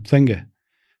part of the thingy.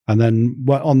 And then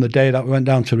on the day that we went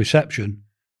down to reception,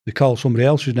 they called somebody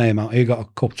else's name out. He got a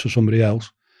cuff to somebody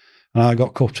else, and I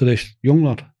got cuffed to this young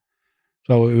lad.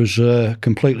 So it was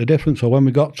completely different. So when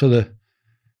we got to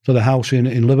the house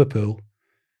in Liverpool,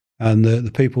 and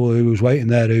the people who was waiting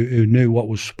there who knew what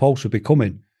was supposed to be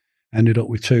coming, ended up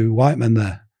with 2 white men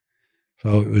there.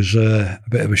 So it was a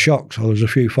bit of a shock. So there was a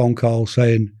few phone calls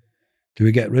saying, "Do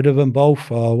we get rid of them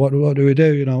both, or what do we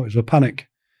do?" It was a panic.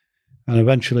 And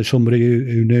eventually somebody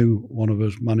who knew one of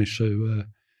us managed to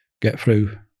get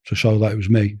through to show that it was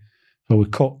me. So we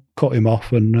cut him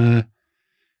off, and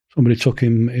somebody took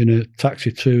him in a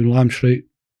taxi to Lime Street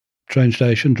train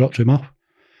station, dropped him off.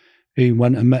 He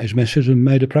went and met his missus and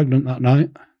made her pregnant that night.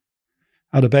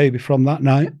 Had a baby from that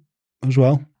night as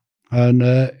well. And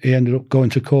he ended up going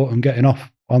to court and getting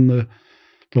off on the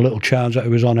little charge that he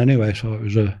was on anyway. So it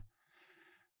was a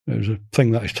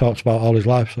thing that he's talked about all his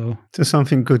life. So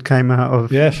something good came out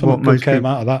of something good came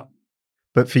out of that.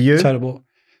 But for you? Terrible.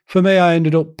 For me, I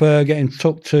ended up getting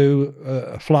took to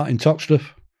a flat in Toxteth.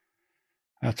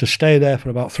 I had to stay there for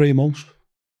about 3 months.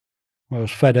 I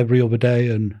was fed every other day,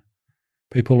 and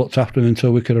people looked after me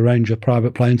until we could arrange a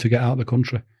private plane to get out of the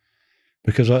country.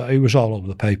 Because it was all over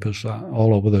the papers,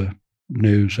 all over the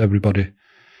news. Everybody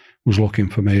was looking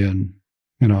for me, and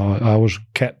I was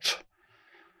kept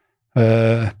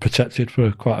protected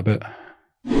for quite a bit.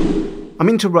 I'm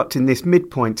interrupting this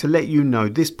midpoint to let you know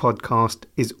this podcast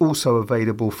is also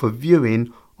available for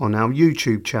viewing on our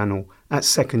YouTube channel at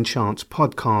Second Chance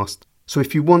Podcast. So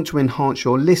if you want to enhance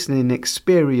your listening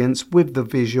experience with the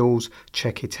visuals,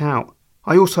 check it out.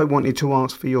 I also wanted to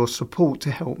ask for your support to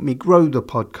help me grow the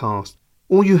podcast.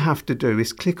 All you have to do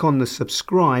is click on the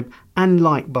subscribe and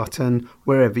like button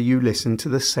wherever you listen to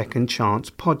the Second Chance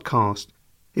Podcast.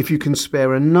 If you can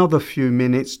spare another few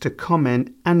minutes to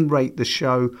comment and rate the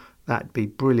show, that'd be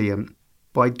brilliant.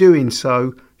 By doing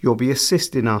so, you'll be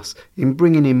assisting us in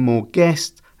bringing in more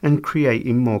guests and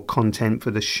creating more content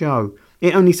for the show.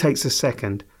 It only takes a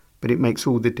second, but it makes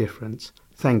all the difference.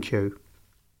 Thank you.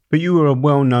 But you were a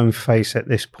well-known face at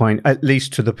this point, at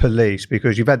least to the police,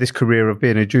 because you've had this career of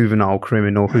being a juvenile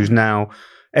criminal who's now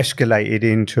escalated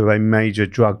into a major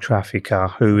drug trafficker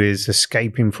who is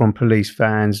escaping from police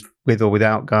vans with or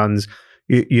without guns,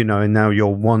 you know, and now you're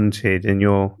wanted and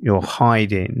you're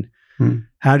hiding.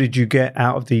 How did you get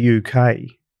out of the UK?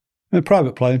 A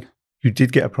private plane. You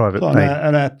did get a private plane?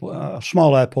 A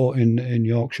small airport in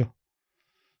Yorkshire.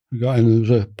 We got in, there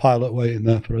was a pilot waiting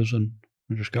there for us, and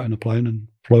we just got in a plane and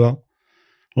flew out.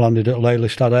 Landed at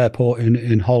Lelystad Airport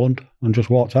in Holland and just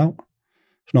walked out.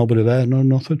 There's nobody there,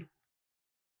 nothing.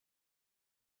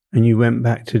 And you went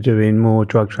back to doing more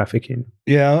drug trafficking?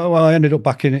 Yeah, well, I ended up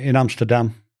back in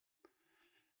Amsterdam.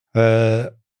 And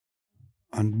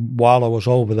while I was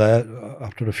over there,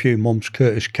 after a few months,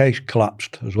 Curtis' case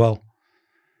collapsed as well.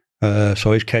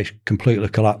 So his case completely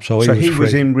collapsed. So he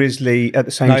was in Risley at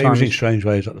the same time? No, he was in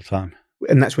Strangeways at the time.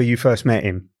 And that's where you first met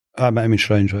him? I met him in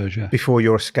Strangeways, yeah. Before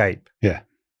your escape? Yeah.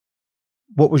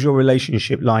 What was your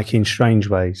relationship like in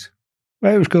Strangeways?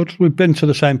 Well, it was good. We've been to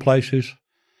the same places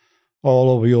all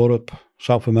over Europe,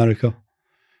 South America,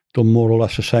 done more or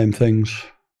less the same things.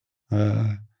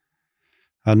 And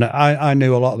I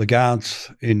knew a lot of the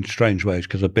guards in Strangeways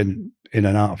because I've been in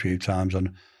and out a few times,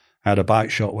 and I had a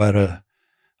bike shop where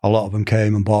a lot of them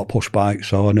came and bought push bikes,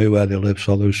 so I knew where they lived,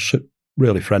 so they was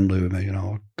really friendly with me, you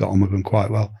know, I got on with them quite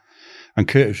well. And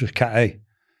Curtis was Cat A.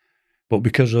 But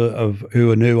because of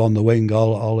who I knew on the wing,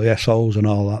 all the SOs and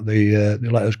all that, they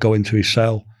let us go into his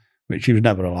cell, which he was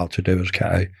never allowed to do as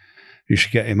Cat A. Used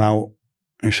to get him out,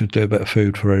 used to do a bit of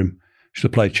food for him, used to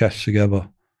play chess together.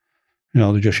 You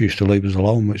know, they just used to leave us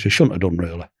alone, which they shouldn't have done,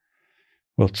 really.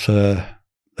 But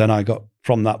then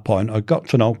from that point, I got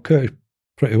to know Curtis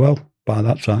pretty well by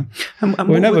that time. And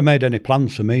we never made any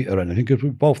plans to meet or anything because we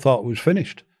both thought it was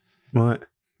finished. Right.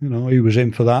 You know, he was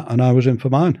in for that and I was in for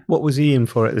mine. What was he in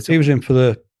for at the time? He was in for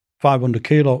the 1,000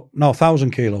 kilo,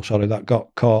 that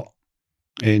got caught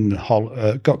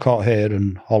got caught here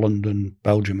in Holland and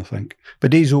Belgium, I think.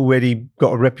 But he's already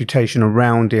got a reputation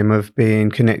around him of being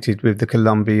connected with the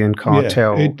Colombian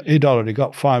cartel. Yeah, he'd already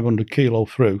got 500 kilo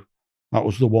through. That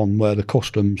was the one where the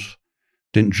customs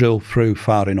didn't drill through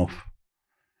far enough.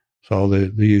 So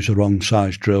they used the wrong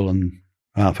size drill and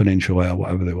half an inch away or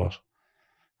whatever it was.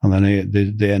 And then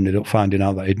they ended up finding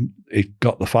out that he'd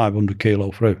got the 500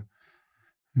 kilo through.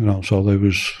 You know, so they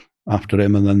was after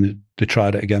him, and then they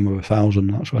tried it again with 1,000.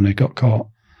 That's when he got caught.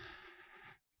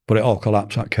 But it all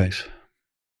collapsed, that case.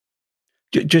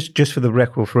 Just for the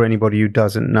record, for anybody who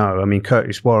doesn't know, I mean,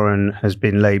 Curtis Warren has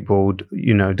been labelled,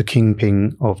 you know, the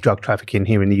kingpin of drug trafficking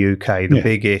here in the UK, the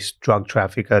biggest drug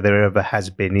trafficker there ever has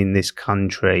been in this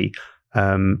country,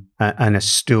 and has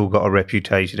still got a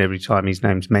reputation every time his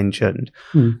name's mentioned,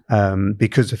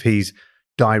 because of his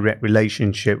direct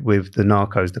relationship with the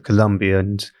narcos, the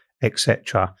Colombians,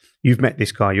 etc. You've met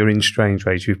this guy, you're in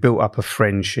Strangeways, you've built up a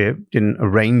friendship, didn't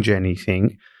arrange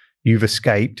anything. You've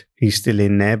escaped, he's still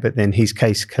in there, but then his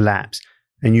case collapsed.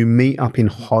 And you meet up in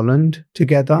Holland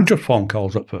together? Just phone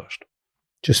calls at first.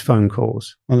 Just phone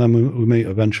calls? And then we meet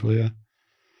eventually, yeah.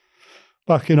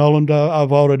 Back in Holland,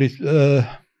 I've already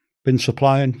been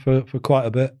supplying for quite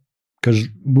a bit. Because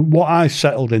what I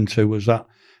settled into was that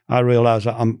I realised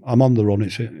that I'm on the run.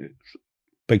 It's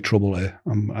big trouble here.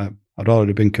 I'd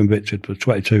already been convicted for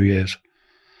 22 years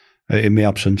in my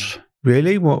absence.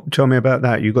 Really? What? Tell me about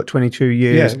that. You got 22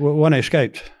 years? Yeah, when I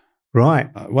escaped. Right.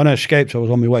 When I escaped, I was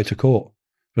on my way to court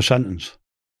for sentence.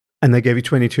 And they gave you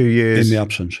 22 years? In my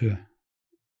absence, yeah.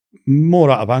 More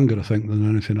out of anger, I think, than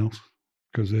anything else.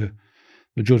 Because the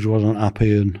judge wasn't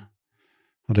happy and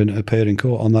I didn't appear in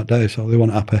court on that day, so they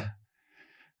weren't happy.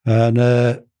 And,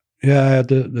 I had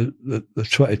the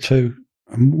 22.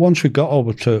 And once I got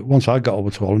over to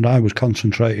Holland, I was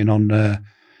concentrating on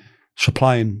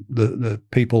supplying the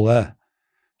people there.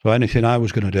 So anything I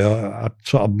was going to do, I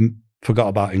sort of forgot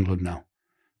about England now.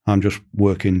 I'm just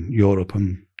working Europe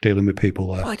and dealing with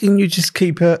people there. Why didn't you just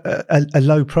keep a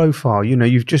low profile? You know,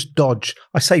 you've just dodged.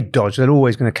 I say dodge, they're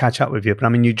always going to catch up with you. But I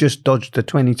mean, you just dodged the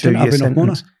 22-year sentence.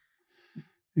 Money.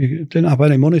 You didn't have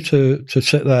any money to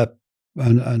sit there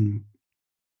and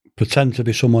pretend to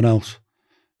be someone else.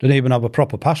 Didn't even have a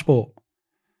proper passport.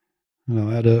 You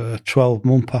know, I had a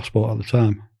 12-month passport at the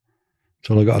time.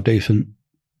 Until I got a decent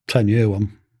 10-year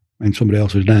one in somebody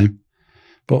else's name.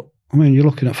 But, I mean, you're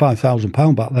looking at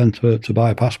 £5,000 back then to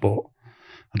buy a passport.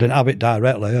 I didn't have it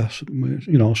directly. I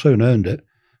soon earned it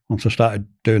once I started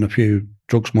doing a few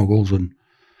drug smuggles and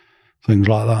things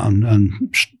like that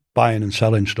and buying and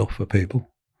selling stuff for people.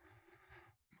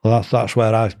 Well, that's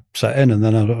where I set in, and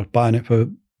then I was buying it for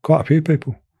quite a few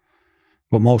people,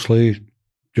 but mostly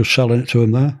just selling it to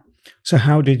them there. So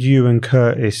how did you and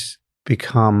Curtis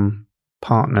become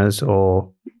partners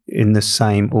or in the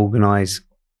same organised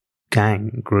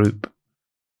gang group?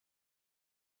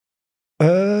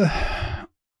 Like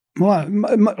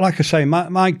I say,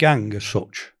 my gang as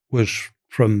such was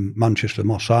from Manchester,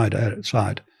 Moss Side,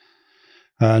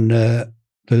 and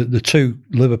the two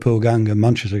Liverpool gang and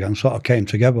Manchester gang sort of came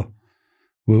together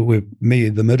with me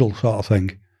in the middle sort of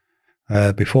thing.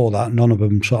 Before that, none of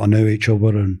them sort of knew each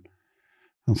other and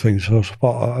things. So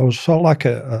I was sort of like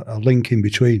a link in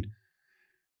between,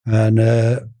 and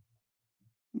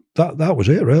that was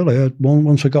it really.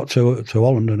 Once I got to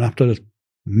Holland and after I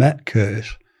met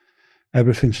Curtis,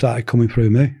 everything started coming through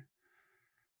me.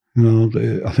 You know,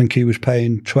 I think he was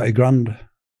paying 20 grand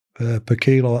per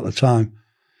kilo at the time,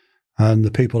 and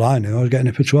the people I knew, I was getting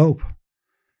it for 12.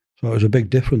 So it was a big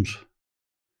difference.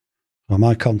 So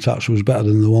my contacts was better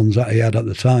than the ones that he had at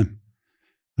the time.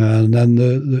 And then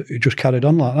it just carried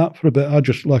on like that for a bit.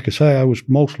 Like I say, I was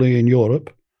mostly in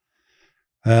Europe,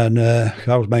 and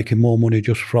I was making more money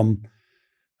just from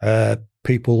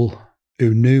people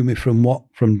who knew me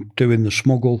from doing the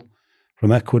smuggle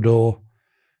from Ecuador.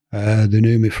 They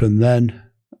knew me from then,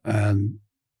 and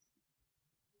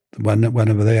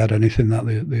whenever they had anything that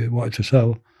they wanted to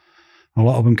sell, a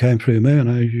lot of them came through me, and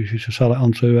I used to sell it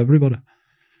on to everybody.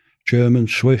 German,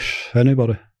 Swiss,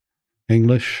 anybody.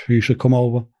 English used to come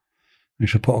over. I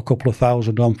used to put a couple of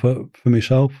thousand on for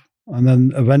myself, and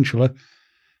then eventually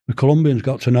the Colombians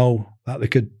got to know that they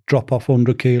could drop off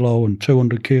 100 kilo and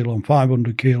 200 kilo and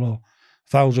 500 kilo,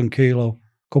 1,000 kilo,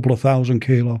 a couple of 1,000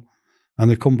 kilo,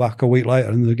 and they come back a week later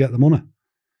and they get the money.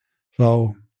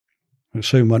 So it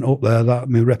soon went up there that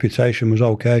my reputation was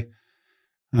okay,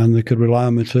 and they could rely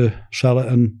on me to sell it,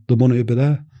 and the money would be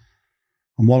there.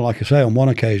 And like I say, on one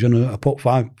occasion, I put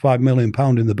 £5 million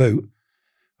in the boot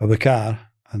of the car,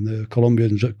 and the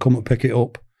Colombians had come and pick it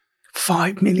up.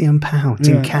 £5 million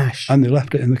in cash? And they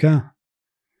left it in the car.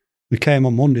 They came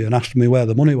on Monday and asked me where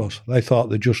the money was. They thought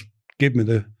they'd just give me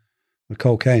the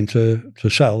cocaine to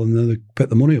sell, and then they pick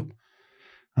the money up.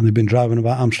 And they'd been driving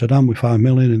about Amsterdam with £5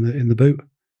 million in the boot.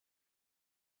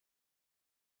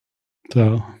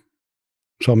 So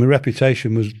my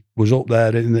reputation was up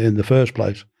there in the first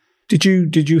place. Did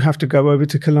you have to go over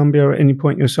to Colombia at any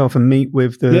point yourself and meet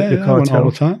with the cartel? I went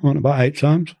all the time. I went about 8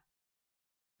 times.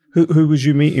 Who was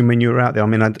you meeting when you were out there? I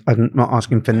mean, I'm not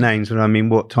asking for names, but I mean,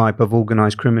 what type of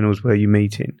organised criminals were you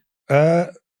meeting?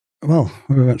 Well,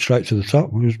 we went straight to the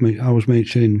top. I was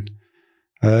meeting,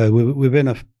 within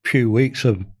a few weeks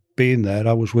of being there,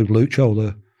 I was with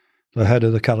Lucho, the head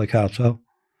of the Cali cartel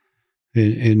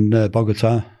in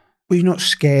Bogota. Were you not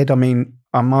scared? I mean,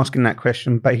 I'm asking that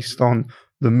question based on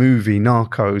the movie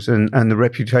Narcos and the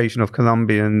reputation of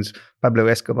Colombians, Pablo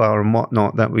Escobar and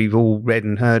whatnot that we've all read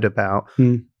and heard about,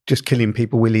 just killing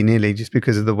people willy-nilly just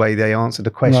because of the way they answered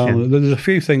the question. Well, there's a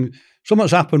few things.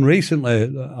 Something's happened recently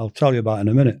that I'll tell you about in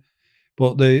a minute.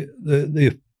 But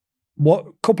what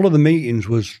couple of the meetings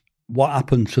was what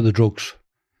happened to the drugs.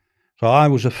 So I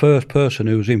was the first person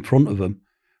who was in front of them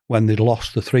when they'd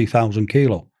lost the 3,000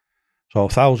 kilo. So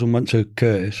 1,000 went to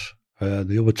Curtis.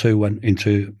 The other 2 went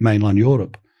into mainland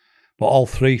Europe, but all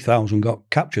 3,000 got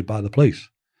captured by the police,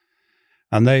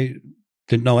 and they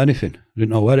didn't know anything. They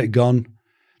didn't know where it'd gone.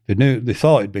 They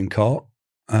thought it'd been caught,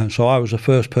 and so I was the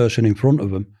first person in front of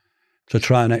them to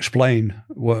try and explain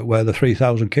where the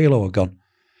 3,000 kilo had gone.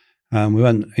 And we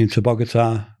went into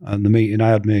Bogota, and the meeting I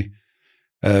had me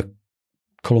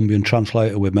Colombian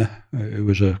translator with me, who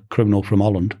was a criminal from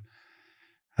Holland,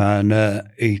 and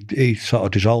he sort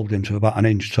of dissolved into about an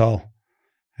inch tall.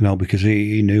 You know, because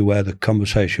he knew where the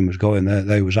conversation was going.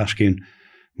 They was asking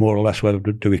more or less whether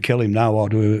do we kill him now or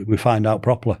do we find out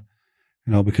properly?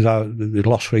 You know, because they'd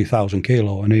lost 3,000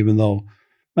 kilo, and even though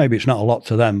maybe it's not a lot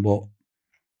to them, but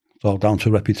it's all down to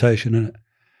reputation, isn't it?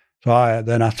 So I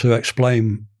then had to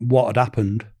explain what had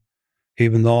happened,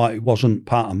 even though it wasn't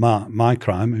part of my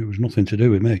crime. It was nothing to do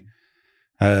with me,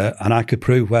 and I could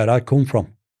prove where I'd come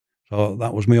from. So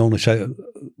that was my only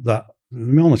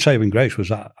saving grace was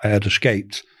that I had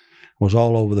escaped. Was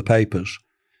all over the papers,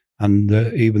 and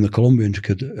even the Colombians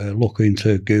could look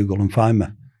into Google and find me.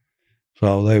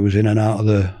 So they was in and out of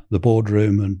the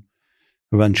boardroom, and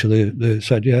eventually they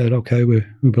said, yeah, okay, we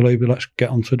believe you, let's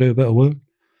get on to do a bit of work.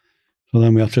 So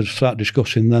then we had to start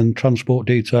discussing then transport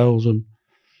details and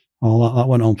all that. That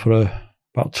went on for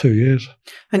about 2 years.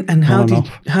 And how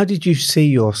did you see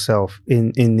yourself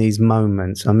in these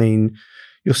moments? I mean,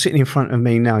 you're sitting in front of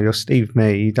me now, you're Steve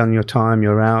Mee, you've done your time,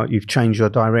 you're out, you've changed your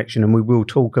direction, and we will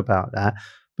talk about that.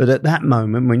 But at that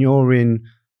moment, when you're in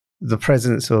the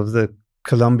presence of the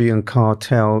Colombian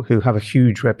cartel, who have a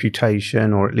huge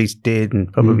reputation, or at least did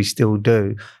and probably still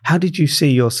do, how did you see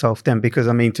yourself then? Because,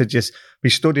 I mean, to just be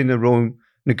stood in the room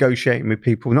negotiating with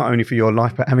people, not only for your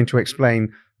life, but having to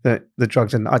explain the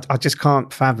drugs. And I just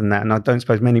can't fathom that. And I don't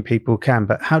suppose many people can.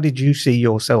 But how did you see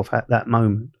yourself at that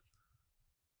moment?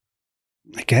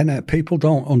 Again, people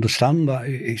don't understand that.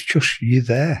 It's just you're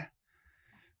there.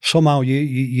 Somehow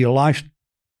your life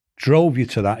drove you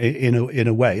to that in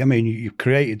a way. I mean, you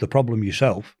created the problem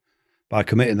yourself by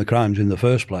committing the crimes in the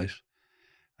first place.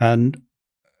 And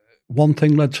one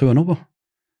thing led to another.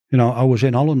 You know, I was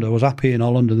in Holland, I was happy in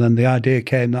Holland, and then the idea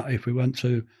came that if we went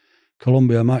to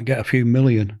Colombia, I might get a few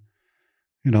million.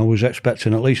 You know, I was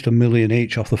expecting at least $1 million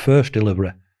each off the first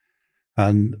delivery.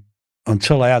 And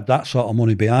until I had that sort of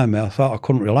money behind me, I thought I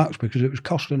couldn't relax because it was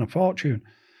costing a fortune.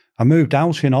 I moved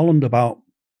house in Holland about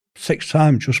 6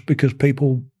 times just because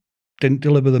people didn't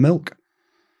deliver the milk.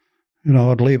 You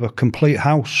know, I'd leave a complete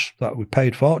house that we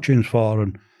paid fortunes for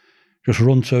and just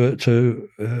run to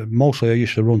mostly I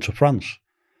used to run to France.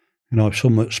 You know, if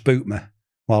someone spooked me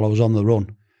while I was on the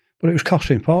run. But it was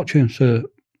costing fortunes to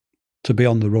be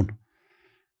on the run.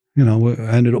 You know,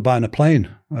 I ended up buying a plane,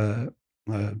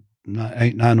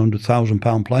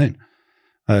 £900,000 plane,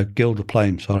 Gilder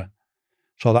plane, sorry,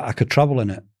 so that I could travel in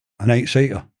it, an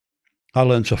 8-seater. I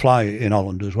learned to fly in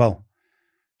Holland as well.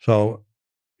 So,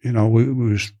 you know, we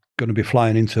was going to be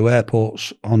flying into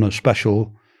airports on a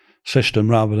special system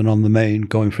rather than on the main,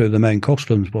 going through the main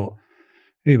customs. But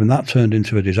even that turned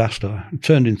into a disaster. It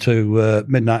turned into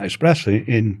Midnight Express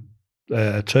in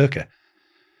Turkey.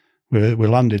 We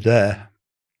landed there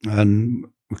and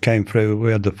we came through.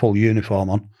 We had the full uniform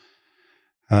on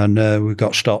and we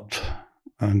got stopped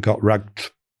and got ragged.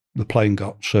 The plane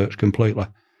got searched completely.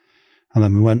 And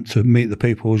then we went to meet the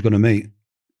people we was going to meet.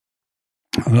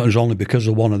 And it was only because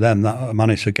of one of them that I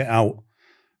managed to get out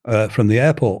from the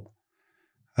airport.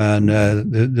 And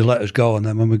they let us go. And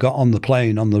then when we got on the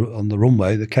plane, on the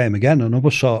runway, they came again,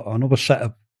 another set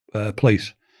of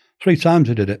police. 3 times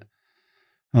they did it.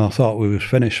 And I thought we was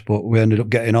finished, but we ended up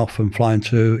getting off and flying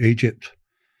to Egypt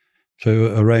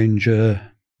to arrange the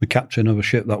captain of a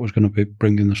ship that was going to be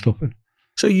bringing the stuff in.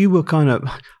 So you were kind of,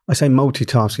 I say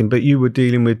multitasking, but you were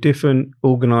dealing with different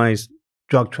organised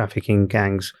drug trafficking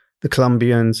gangs, the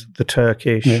Colombians, the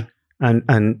Turkish,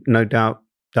 and no doubt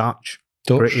Dutch,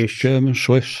 British, German,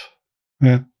 Swiss.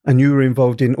 Yeah. And you were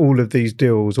involved in all of these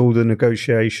deals, all the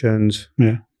negotiations.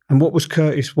 Yeah. And what was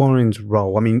Curtis Warren's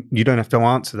role? I mean, you don't have to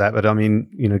answer that, but I mean,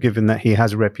 you know, given that he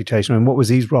has a reputation, and what was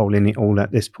his role in it all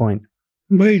at this point?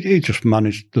 Well, he just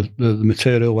managed the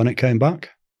material when it came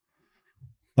back.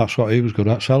 That's what he was good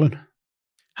at, selling.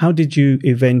 How did you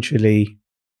eventually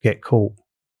get caught?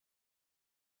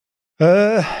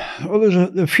 Well, there's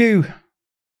a few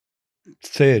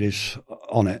theories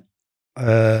on it.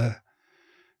 I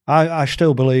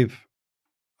still believe,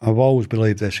 I've always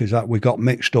believed this, is that we got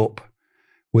mixed up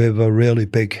with a really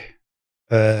big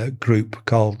group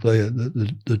called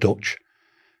the Dutch,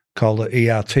 called the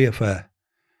ERT affair.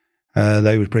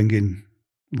 They was bringing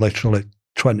literally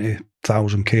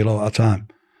 20,000 kilo at a time.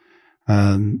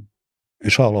 And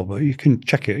it's all over. You can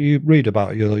check it. You read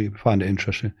about it. You'll find it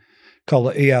interesting. Called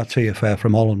the ERT affair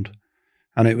from Holland.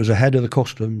 And it was a head of the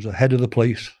customs, a head of the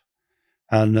police,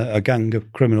 and a gang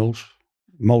of criminals,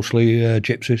 mostly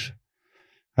gypsies,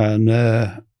 and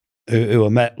who were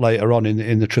met later on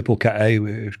in the Triple Cat A.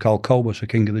 It was called Cobus, the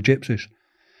king of the gypsies.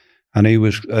 And he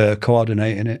was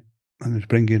coordinating it, and he was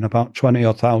bringing about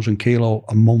 20,000 kilo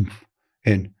a month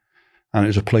in. And it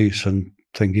was a police and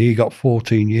thing. He got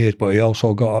 14 years, but he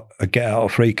also got a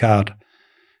get-out-of-free card.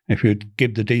 If you'd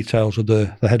give the details of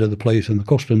the head of the police and the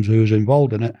customs who was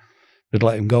involved in it, they'd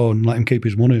let him go and let him keep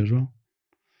his money as well.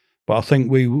 But I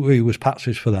think we was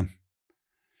patsies for them.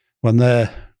 When their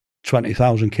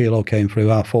 20,000 kilo came through,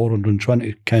 our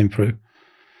 420 came through,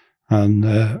 and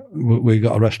we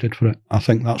got arrested for it. I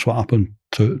think that's what happened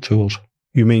to us.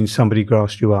 You mean somebody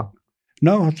grassed you up?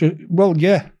 No, well,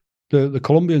 yeah, the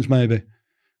Colombians maybe,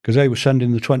 because they were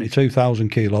sending the 22,000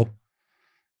 kilo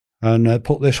and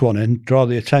put this one in, draw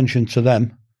the attention to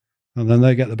them, and then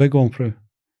they get the big one through.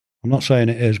 I'm not saying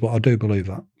it is, but I do believe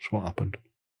that's what happened.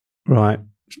 Right,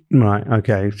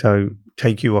 okay. So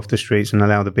take you off the streets and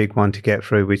allow the big one to get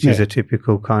through, which is a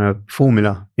typical kind of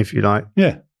formula, if you like.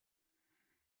 Yeah.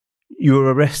 You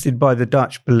were arrested by the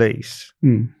Dutch police.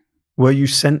 Were you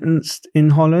sentenced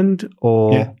in Holland,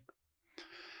 or? Yeah.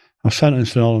 I was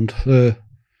sentenced in Holland.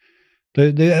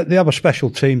 They have a special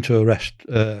team to arrest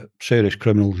serious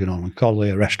criminals in Holland, called the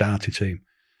Arrestati team,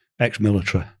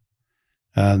 ex-military.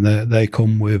 And they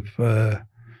come with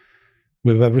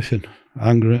with everything.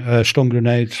 Stun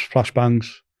grenades, flashbangs,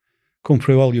 come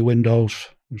through all your windows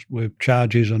with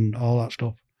charges and all that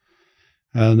stuff.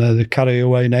 And they carry you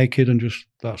away naked and just,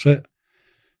 that's it.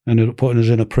 Ended up putting us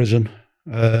in a prison.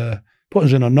 Putting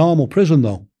us in a normal prison,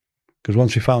 though, because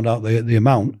once we found out the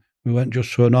amount, we went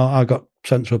just to I got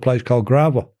sent to a place called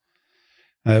Grava,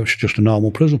 which was just a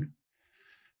normal prison.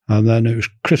 And then it was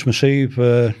Christmas Eve,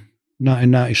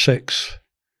 1996,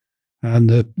 and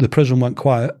the prison went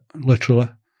quiet, literally.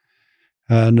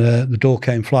 And the door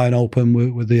came flying open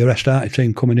with the arrest arty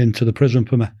team coming into the prison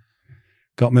for me.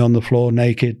 Got me on the floor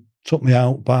naked, took me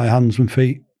out by hands and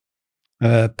feet,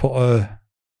 put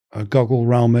a goggle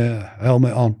round me, a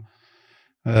helmet on,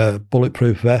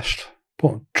 bulletproof vest,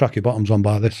 put tracky bottoms on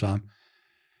by this time.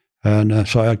 And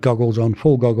so I had goggles on,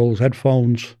 full goggles,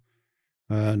 headphones,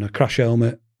 and a crash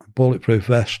helmet, bulletproof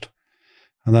vest.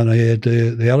 And then I heard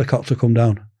the helicopter come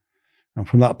down. And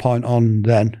from that point on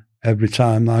then, every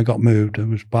time I got moved, it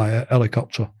was by a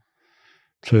helicopter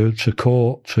to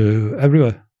court, to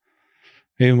everywhere.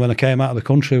 Even when I came out of the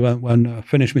country, when I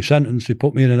finished my sentence, they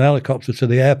put me in an helicopter to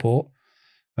the airport,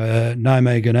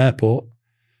 Nijmegen Airport,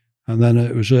 and then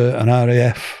it was an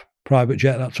RAF private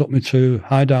jet that took me to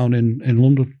Highdown in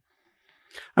London.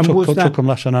 And took them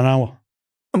less than an hour.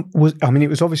 It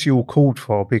was obviously all called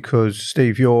for because,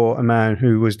 Steve, you're a man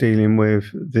who was dealing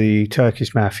with the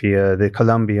Turkish mafia, the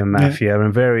Colombian mafia,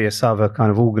 and various other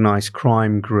kind of organised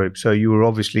crime groups. So you were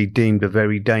obviously deemed a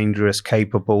very dangerous,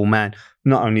 capable man.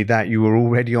 Not only that, you were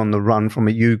already on the run from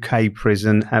a UK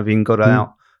prison, having got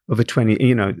out of a 20.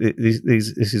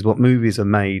 This is what movies are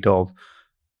made of.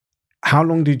 How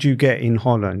long did you get in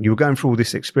Holland? You were going through all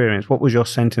this experience. What was your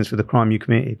sentence for the crime you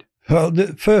committed? Well,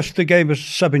 first they gave us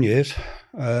 7 years.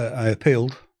 I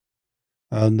appealed,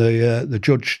 and the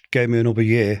judge gave me another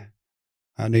year,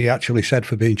 and he actually said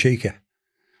for being cheeky.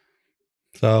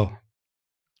 So,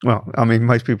 well, I mean,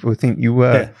 most people would think you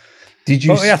were. Yeah. Did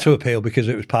you? Well, he had to appeal because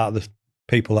it was part of the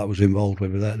people that was involved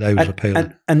with it. They was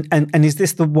appealing. And is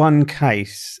this the one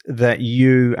case that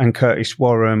you and Curtis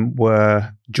Warren were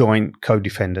joint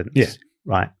co-defendants? Yeah,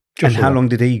 right. And how long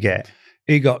did he get?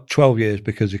 He got 12 years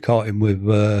because he caught him with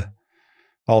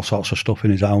all sorts of stuff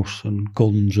in his house and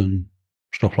guns and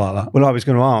stuff like that. Well, I was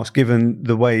going to ask, given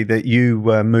the way that you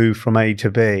moved from A to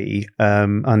B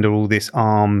under all this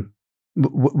arm,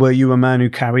 were you a man who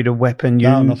carried a weapon?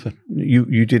 No, nothing.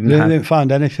 You didn't. They didn't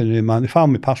find anything in mine. They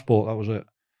found my passport. That was it.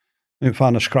 They didn't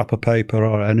find a scrap of paper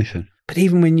or anything. But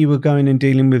even when you were going and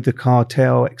dealing with the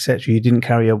cartel, etc., you didn't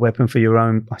carry a weapon for your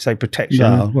own, I say, protection.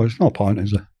 No, well, there's no point,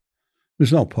 is there?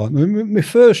 There's no point. My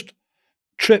first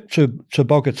trip to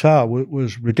Bogota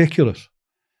was ridiculous.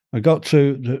 I got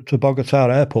to Bogota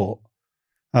airport,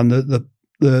 and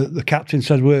the captain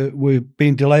said we're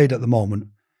being delayed at the moment,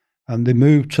 and they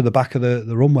moved to the back of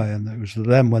the runway, and it was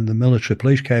then when the military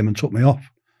police came and took me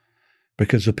off,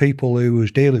 because the people who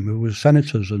was dealing with was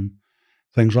senators and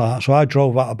things like that. So I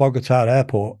drove out of Bogota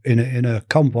airport in a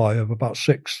convoy of about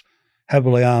 6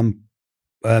 heavily armed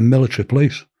military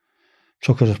police.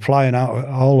 Took us flying out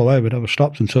all the way. We never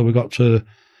stopped until we got to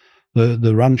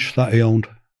the ranch that he owned.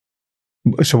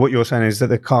 So what you're saying is that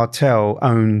the cartel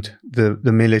owned the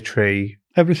military?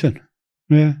 Everything,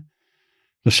 yeah.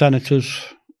 The senators,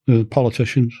 the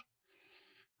politicians.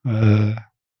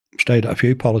 Stayed at a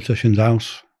few politicians'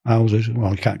 houses.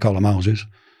 Well, you can't call them houses.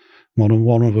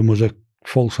 One of them was a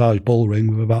full-size bull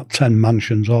ring with about 10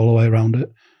 mansions all the way around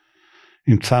it,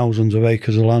 in thousands of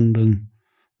acres of land, and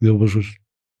the others was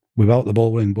without the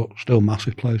bull ring, but still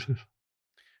massive places.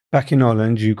 Back in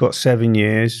Holland, you got 7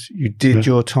 years. You did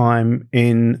your time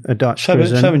in a Dutch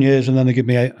prison. 7 years, and then they give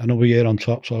me another year on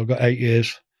top, so I got 8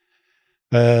 years.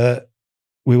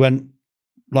 We went,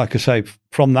 like I say,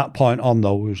 from that point on,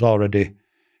 though, we was already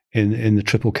in the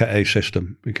Triple KA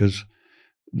system, because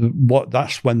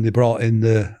that's when they brought in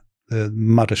the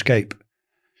Mad Escape.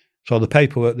 So the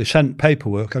paperwork, they sent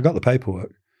paperwork, I got the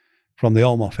paperwork from the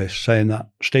Home Office saying that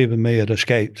Steve and me had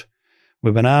escaped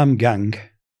with an armed gang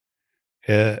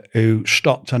who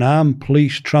stopped an armed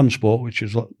police transport, which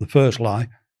is the first lie,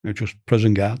 which was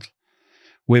prison guards,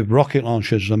 with rocket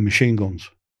launchers and machine guns.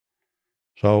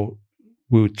 So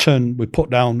we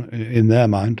put down, in their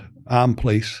mind, armed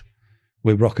police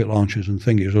with rocket launchers and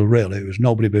thingies. So really, it was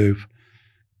nobody move.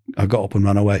 I got up and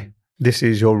ran away. This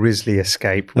is your Risley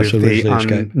escape with the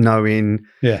unknowing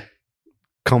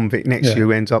convict next to you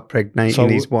who ends up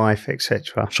pregnating his wife,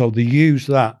 etc. So they used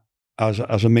that as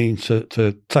a means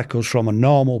to take us from a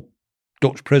normal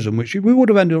Dutch prison, which we would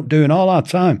have ended up doing all our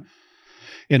time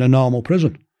in a normal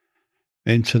prison,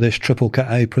 into this Triple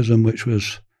KA prison, which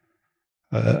was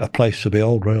a place to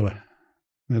behold, really.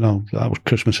 You know, that was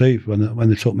Christmas Eve when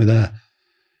they took me there.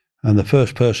 And the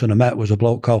first person I met was a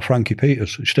bloke called Frankie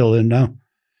Peters. He's still in now.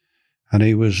 And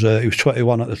he was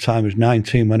 21 at the time. He was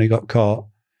 19 when he got caught.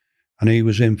 And he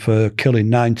was in for killing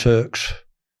 9 Turks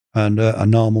and a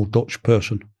normal Dutch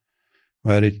person,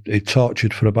 where he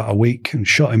tortured for about a week and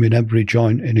shot him in every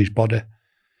joint in his body.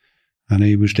 And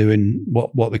he was doing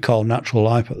what they call natural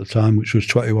life at the time, which was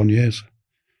 21 years.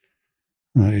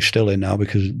 He's still in now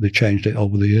because they changed it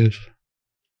over the years.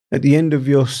 At the end of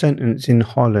your sentence in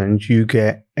Holland, you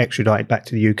get extradited back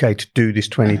to the UK to do this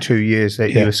 22 years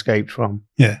that you escaped from.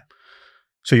 Yeah.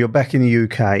 So you're back in the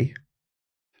UK.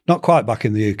 Not quite back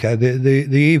in the UK. They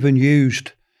even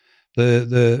used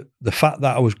the fact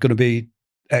that I was going to be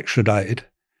extradited.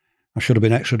 I should have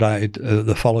been extradited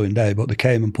the following day, but they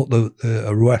came and put the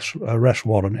arrest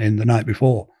warrant in the night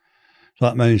before. So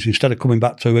that means instead of coming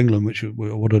back to England, which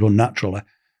we would have done naturally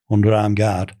under armed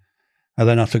guard, I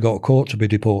then had to go to court to be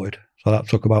deported. So that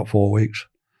took about 4 weeks.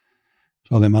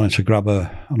 So they managed to grab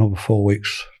another 4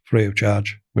 weeks free of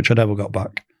charge, which I never got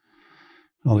back.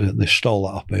 So they stole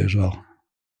that off me as well.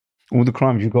 All the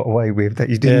crimes you got away with that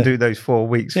you didn't do those 4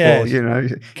 weeks for, you know.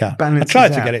 I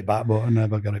tried to get it back, but I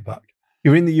never got it back.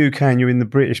 You're in the UK and you're in the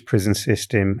British prison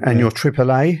system and you're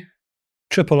AAA?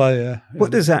 AAA, yeah.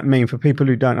 What does that mean for people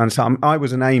who don't understand? I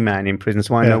was an A man in prison,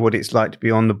 so I know what it's like to be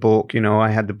on the book. You know, I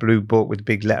had the blue book with the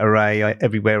big letter A.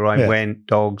 Everywhere I went,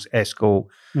 dogs, escort,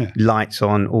 lights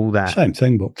on, all that. Same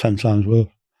thing, but 10 times worse.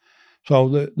 So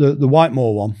the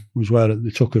Whitemoor one was where they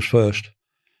took us first.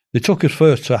 They took us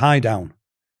first to Highdown,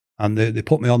 and they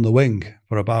put me on the wing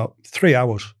for about 3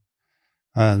 hours.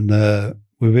 And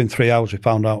within 3 hours, we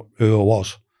found out who I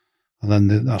was. And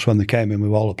then that's when they came in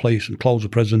with all the police and closed the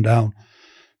prison down.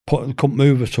 Couldn't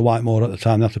move us to Whitemoor at the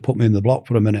time. They had to put me in the block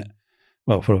for a minute,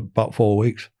 well, for about 4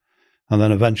 weeks. And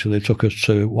then eventually they took us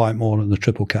to Whitemoor and the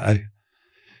Triple Cat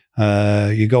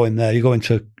A. You go in there, you go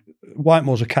into,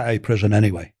 Whitemoor's a Cat A prison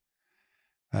anyway.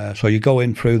 So you go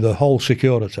in through the whole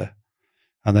security,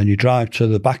 and then you drive to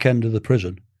the back end of the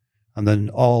prison, and then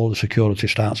all the security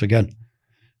starts again.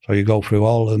 So you go through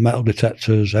all the metal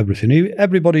detectors, everything.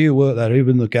 Everybody who worked there,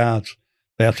 even the guards,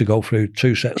 they had to go through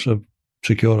 2 sets of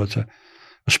security.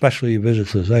 Especially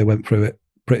visitors, they went through it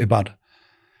pretty bad.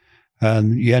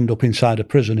 And you end up inside a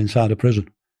prison. So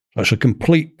it's a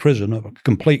complete prison, a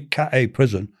complete Cat A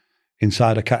prison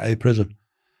inside a Cat A prison.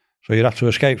 So you'd have to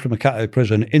escape from a Cat A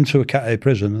prison into a Cat A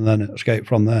prison and then escape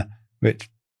from there. It's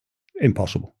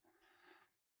impossible.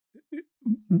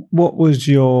 What was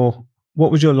your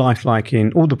life like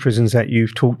in all the prisons that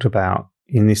you've talked about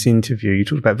in this interview? You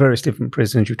talked about various different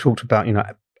prisons. You talked about, you know,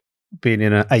 being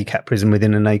in an ACAT prison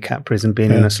within an ACAT prison,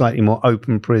 being in a slightly more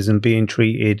open prison, being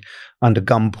treated under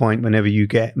gunpoint whenever you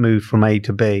get moved from A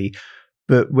to B.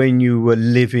 But when you were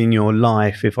living your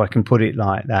life, if I can put it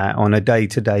like that, on a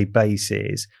day-to-day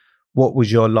basis, what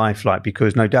was your life like?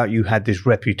 Because no doubt you had this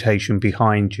reputation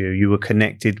behind you. You were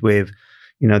connected with,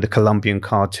 you know, the Colombian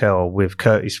cartel, with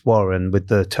Curtis Warren, with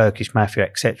the Turkish mafia,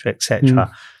 etc.,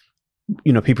 etc.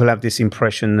 You know, people have this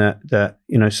impression that,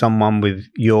 you know, someone with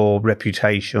your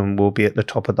reputation will be at the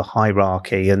top of the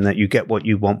hierarchy and that you get what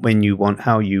you want, when you want,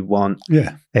 how you want,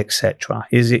 etc.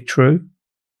 Is it true?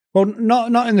 Well,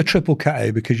 not in the Triple Cat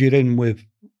A, because you're in with,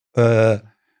 I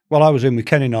was in with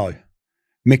Kenny Noy,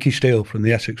 Mickey Steele from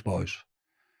the Essex Boys,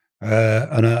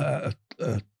 and a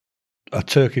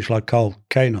Turkish lad called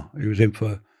Kano, who was in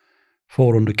for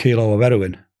 400 kilo of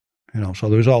heroin, you know, so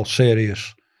there was all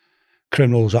serious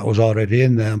criminals that was already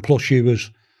in there, and plus you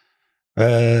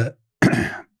had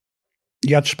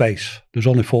space. There's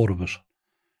only 4 of us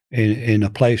in a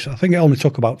place. I think it only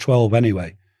took about 12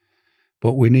 anyway,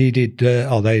 but we needed,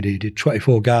 they needed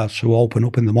 24 guards to open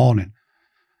up in the morning.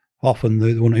 Often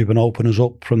they wouldn't even open us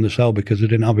up from the cell because they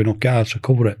didn't have enough guards to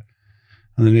cover it,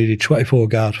 and they needed 24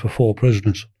 guards for 4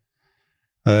 prisoners.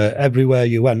 Everywhere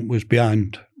you went was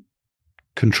behind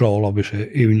control,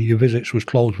 obviously. Even your visits was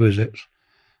closed visits.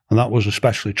 And that was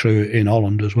especially true in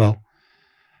Holland as well.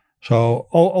 So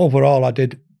overall, I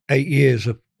did 8 years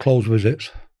of closed visits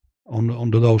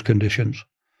under those conditions.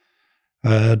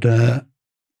 And,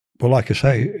 but like I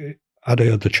say, had I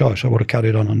had the choice, I would have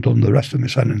carried on and done the rest of my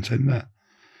sentence in there.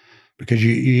 Because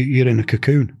you're in a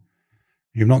cocoon.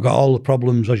 You've not got all the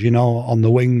problems, as you know, on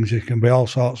the wings. It can be all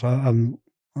sorts. And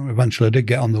eventually I did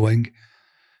get on the wing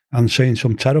and seeing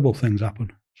some terrible things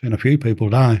happen. Seen a few people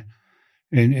die.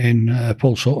 In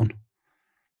Paul Sutton.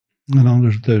 You know,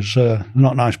 there's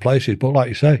not nice places, but like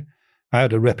you say, I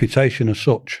had a reputation as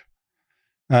such,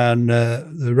 and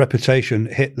the reputation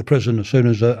hit the prison as soon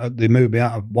as they moved me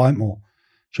out of Whitemoor.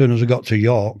 As soon as I got to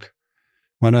York,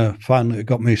 when I finally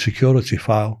got my security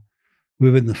file,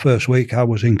 within the first week I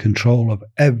was in control of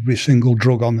every single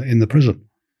drug in the prison.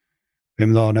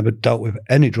 even though I never dealt with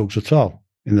any drugs at all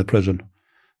in the prison.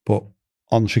 But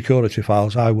on the security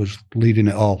files, I was leading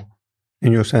it all.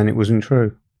 And you're saying it wasn't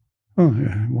true? Oh,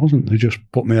 yeah, it wasn't. They just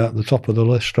put me at the top of the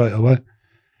list straight away.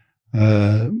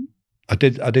 I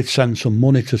did send some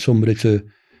money to somebody so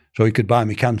he could buy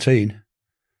me canteen,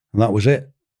 and that was it.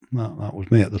 That was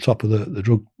me at the top of the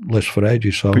drug list for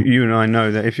ages. So, but you and I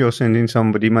know that if you're sending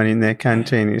somebody money in their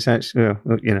canteen, it's actually,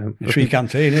 it's free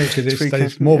canteen, because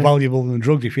it's more valuable than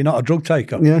drugs if you're not a drug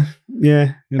taker. Yeah,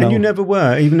 yeah. And you never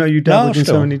were, even though you dabbled in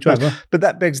so many drugs. Never. But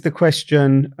that begs the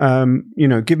question,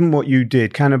 given what you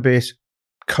did, cannabis,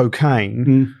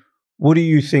 cocaine, what do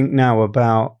you think now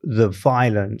about the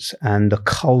violence and the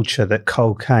culture that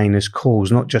cocaine has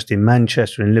caused, not just in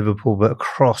Manchester and Liverpool, but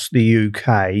across the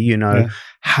UK?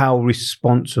 How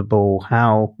responsible,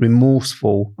 how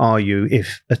remorseful are you,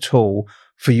 if at all,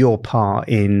 for your part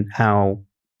in how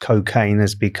cocaine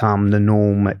has become the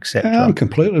norm, etc.? Yeah, I'm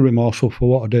completely remorseful for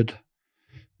what I did.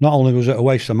 Not only was it a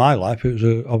waste of my life, it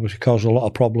was obviously caused a lot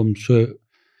of problems to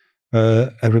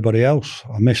everybody else.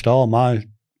 I missed all my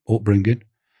upbringing.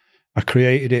 I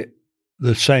created it,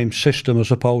 the same system, I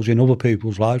suppose, in other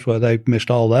people's lives where they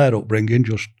missed all their upbringing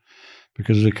just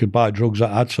because they could buy drugs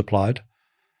that I'd supplied.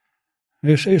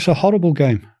 It's a horrible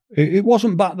game. It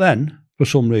wasn't back then for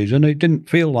some reason. It didn't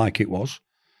feel like it was.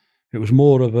 It was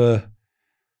more of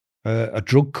a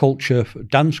drug culture,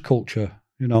 dance culture.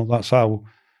 That's how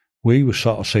we were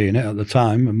sort of seeing it at the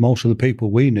time. And most of the people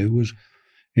we knew was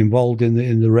involved in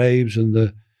the raves and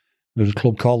there was a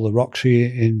club called the Roxy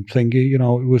in Thingy.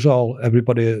 It was all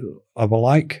everybody of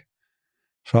alike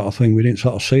sort of thing. We didn't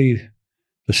sort of see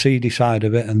the seedy side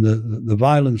of it, and the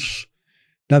violence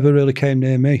never really came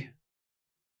near me.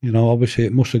 Obviously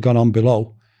it must have gone on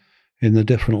below in the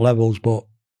different levels, but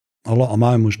a lot of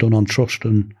mine was done on trust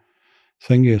and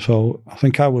Thingy. So I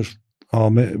think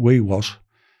we was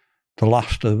the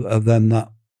last of them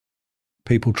that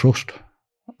people trust.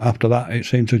 After that, it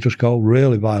seemed to just go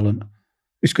really violent.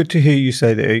 It's good to hear you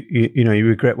say that you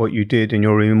regret what you did and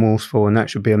you're remorseful, and that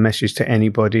should be a message to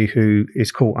anybody who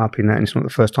is caught up in that. And it's not the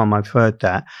first time I've heard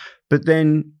that. But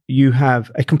then you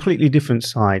have a completely different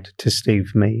side to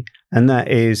Steve Mee, and that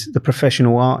is the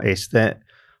professional artist that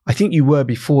I think you were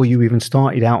before you even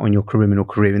started out on your criminal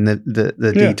career in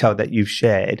the detail that you've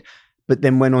shared, but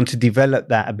then went on to develop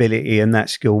that ability and that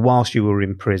skill whilst you were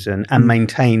in prison and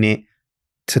maintain it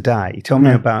today. Tell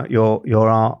me about your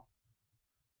art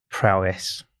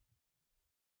prowess.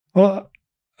 Well,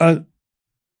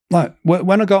 like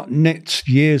when I got nicked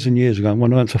years and years ago,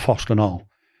 when I went to Foston Hall,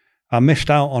 I missed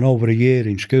out on over a year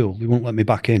in school. They wouldn't let me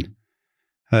back in.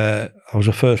 I was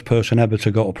the first person ever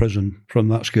to go to prison from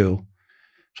that school.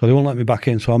 So they wouldn't let me back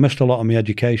in. So I missed a lot of my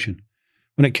education.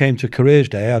 When it came to careers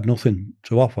day, I had nothing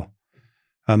to offer.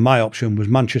 And my option was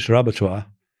Manchester Abattoir,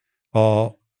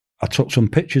 or I took some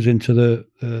pictures into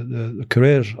the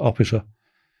careers officer,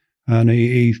 and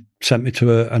he sent me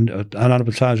to an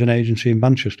advertising agency in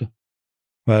Manchester,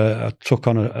 where I took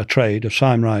on a trade of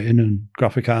sign writing and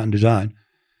graphic art and design,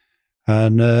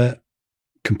 and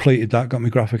completed that, got my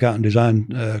graphic art and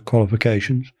design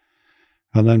qualifications,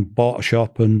 and then bought a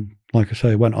shop and, like I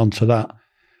say, went on to that.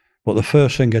 But the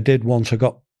first thing I did once I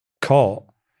got caught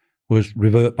was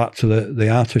revert back to the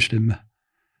artist in me,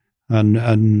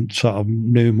 and sort of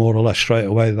knew more or less straight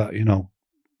away that,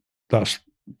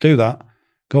 do that,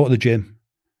 go to the gym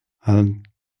and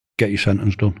get your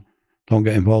sentence done. Don't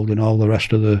get involved in all the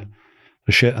rest of the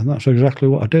shit. And that's exactly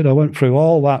what I did. I went through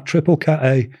all that, triple Cat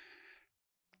A,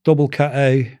 double Cat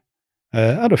A,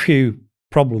 had a few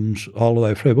problems all the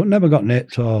way through, but never got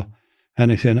nicked or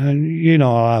anything. And you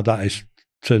know how hard that is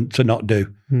to not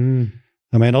do.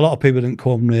 I mean, a lot of people didn't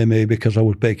come near me because I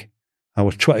was big. I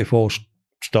was 24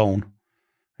 stone.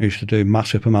 I used to do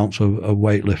massive amounts of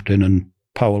weightlifting and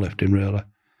powerlifting, really.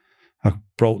 I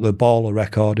broke the baller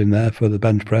record in there for the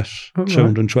bench press,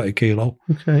 220 kilo,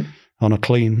 on a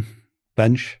clean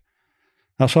bench.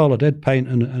 That's all I did, paint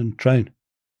and train.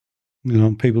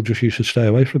 People just used to stay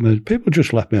away from me. People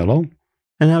just left me alone.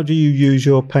 And how do you use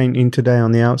your painting today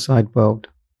on the outside world?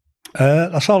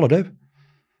 That's all I do.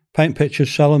 Paint pictures,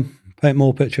 sell them. Paint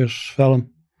more pictures, sell them.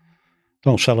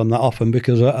 Don't sell them that often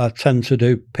because I tend to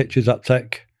do pictures that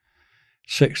take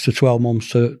 6 to 12 months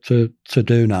to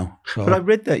do now. So. But I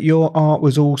read that your art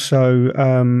was also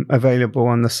available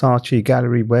on the Saatchi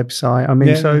Gallery website. I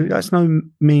mean, so that's no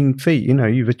mean feat.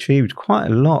 You've achieved quite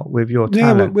a lot with your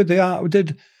talent. Yeah, with the art, we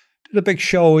did a big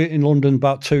show in London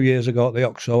about 2 years ago at the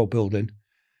Oxo building.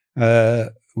 I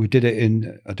did it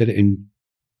in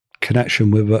connection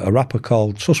with a rapper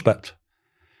called Suspect.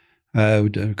 We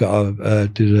did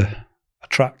a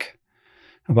track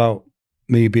about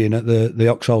me being at the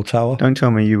Oxhole Tower. Don't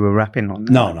tell me you were rapping on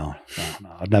that. No.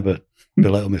 I'd never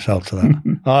belittle myself to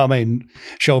that. I mean,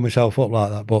 show myself up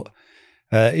like that. But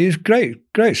it was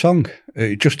great song.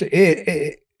 We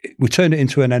turned it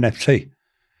into an NFT.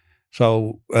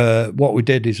 So what we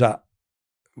did is that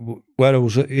where I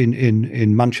was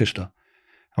in Manchester,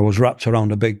 I was wrapped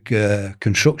around a big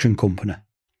construction company,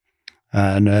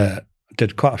 and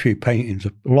did quite a few paintings,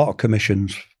 a lot of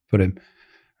commissions for him,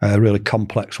 really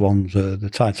complex ones, the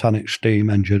Titanic steam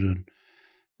engine, and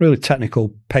really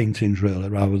technical paintings, really,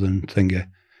 rather than thingy.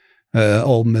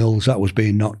 Old mills that was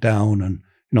being knocked down, and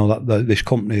this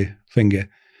company thingy.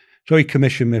 So he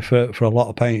commissioned me for a lot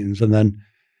of paintings, and then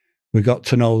we got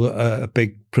to know a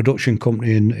big production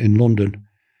company in London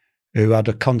who had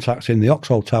a contact in the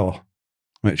Oxhole Tower,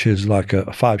 which is like a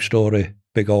 5-story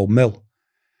big old mill,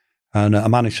 and I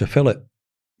managed to fill it.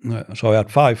 So I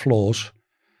had 5 floors.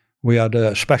 We had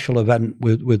a special event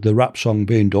with the rap song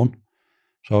being done.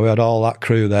 So we had all that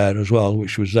crew there as well,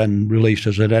 which was then released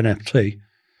as an NFT.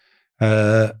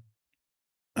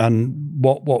 And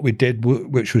what we did,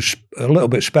 which was a little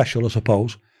bit special, I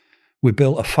suppose, we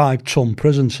built a 5-ton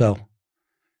prison cell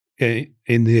in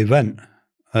the event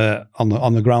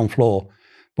on the ground floor,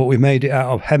 but we made it out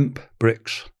of hemp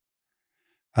bricks,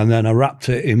 and then I wrapped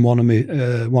it in one of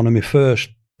my first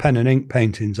pen and ink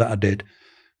paintings that I did,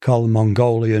 called the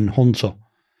Mongolian Hunter,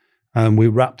 and we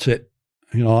wrapped it,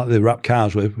 like they wrap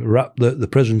cars with, wrapped the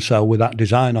prison cell with that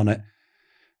design on it.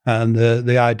 And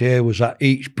the idea was that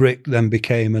each brick then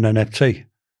became an NFT,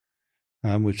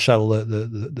 and we'd sell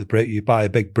the brick. You buy a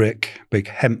big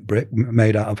hemp brick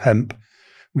made out of hemp,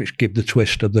 which give the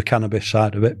twist of the cannabis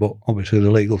side of it, but obviously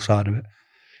the legal side of it.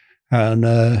 And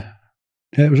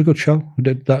it was a good show. We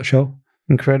did that show.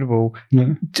 Incredible.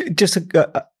 Yeah. Just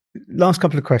a last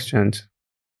couple of questions.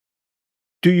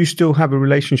 Do you still have a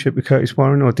relationship with Curtis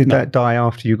Warren, or did that die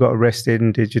after you got arrested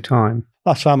and did your time?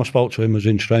 Last time I spoke to him was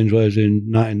in Strangeways in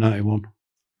 1991.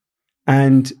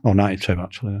 And 92,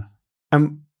 actually.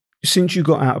 And since you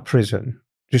got out of prison,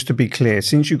 just to be clear,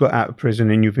 since you got out of prison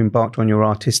and you've embarked on your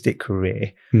artistic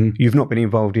career, you've not been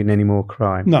involved in any more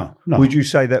crime? No. Would you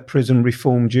say that prison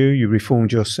reformed you? You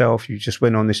reformed yourself? You just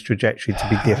went on this trajectory to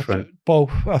be different? Both.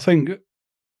 I think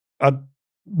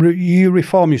you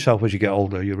reform yourself as you get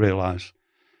older, you realise.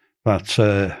 But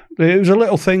it was a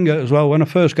little thing as well. When I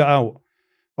first got out,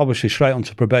 obviously straight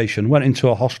onto probation, went into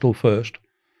a hostel first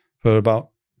for about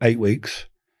 8 weeks,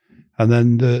 and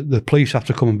then the police have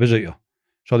to come and visit you.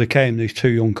 So they came, these 2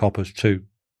 young coppers, 2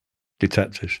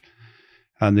 detectives,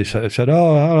 and they said,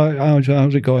 "Oh, all right,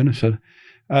 how's it going?" I said,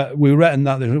 "We reckon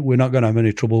that we're not going to have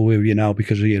any trouble with you now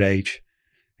because of your age."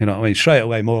 You know what I mean? Straight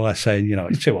away, more or less saying,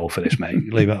 "It's too old for this,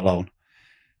 mate. Leave it alone."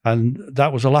 And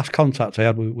that was the last contact I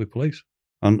had with police.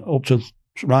 And up to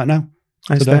right now.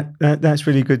 That's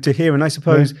really good to hear. And I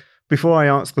suppose before I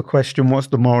ask the question, what's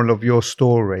the moral of your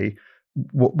story?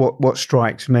 What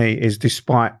strikes me is,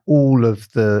 despite all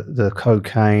of the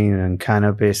cocaine and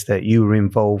cannabis that you were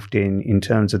involved in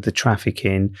terms of the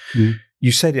trafficking,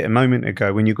 you said it a moment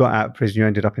ago, when you got out of prison, you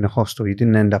ended up in a hostel. You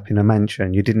didn't end up in a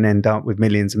mansion. You didn't end up with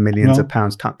millions and millions of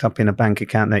pounds tucked up in a bank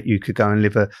account that you could go and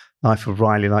live a life of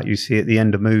Riley like you see at the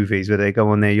end of movies, where they go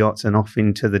on their yachts and off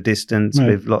into the distance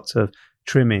with lots of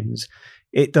trimmings.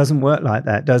 It doesn't work like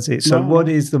that, does it? So what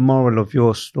is the moral of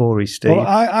your story, Steve? Well,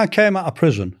 I came out of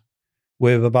prison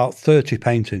with about 30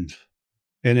 paintings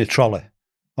in a trolley.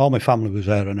 All my family was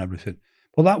there and everything.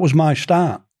 But that was my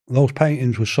start. Those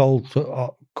paintings were sold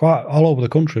quite all over the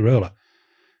country, really.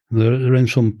 They're in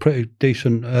some pretty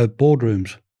decent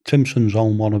boardrooms. Timpson's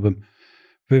owned one of them.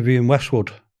 Vivienne Westwood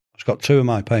has got 2 of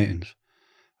my paintings.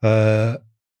 A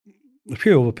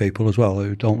few other people as well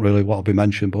who don't really want to be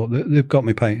mentioned, but they've got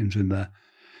my paintings in there.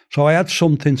 So I had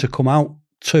something to come out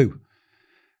to,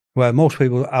 where most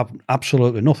people have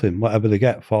absolutely nothing, whatever they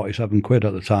get, 47 quid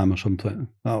at the time or something.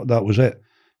 That was it.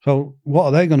 So what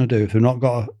are they going to do if they've not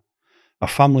got a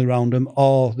family around them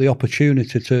or the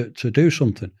opportunity to do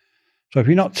something? So if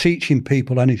you're not teaching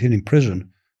people anything in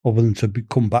prison other than to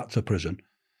come back to prison,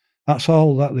 that's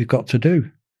all that they've got to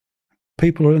do.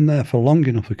 People are in there for long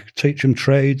enough. They could teach them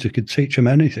trades, they could teach them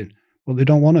anything, but they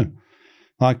don't want to.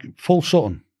 Like Full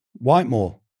Sutton,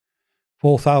 Whitemore,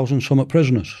 4,000 somewhat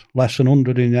prisoners, less than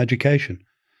 100 in education.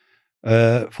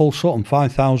 Full Sutton,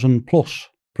 5,000 plus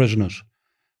prisoners,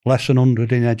 less than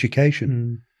 100 in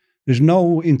education. There's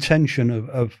no intention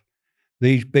of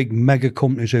these big mega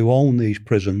companies who own these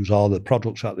prisons or the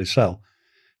products that they sell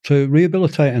to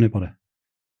rehabilitate anybody.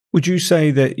 Would you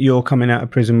say that you're coming out of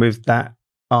prison with that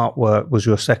artwork was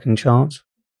your second chance?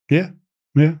 Yeah.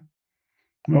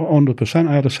 100%.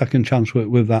 I had a second chance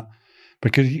with that.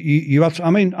 Because you had to,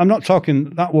 I mean, I'm not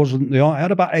talking, that wasn't I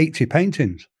had about 80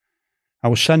 paintings. I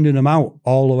was sending them out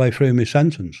all the way through my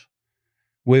sentence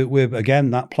with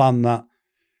again, that plan that,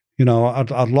 you know,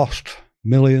 I'd lost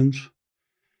millions.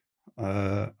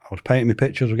 I was painting my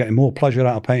pictures. I was getting more pleasure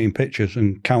out of painting pictures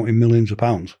and counting millions of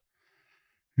pounds.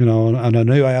 You know, and I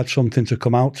knew I had something to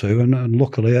come out to, and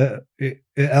luckily it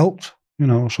helped. You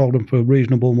know, I sold them for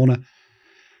reasonable money.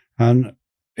 And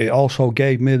it also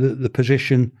gave me the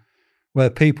position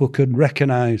where people could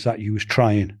recognise that you was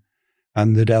trying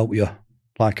and they'd help you.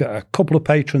 Like a couple of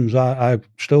patrons I've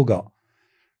still got.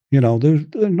 You know, there's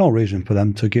no reason for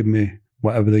them to give me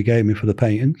whatever they gave me for the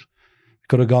paintings.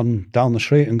 Could have gone down the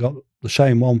street and got the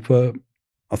same one for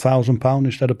 £1,000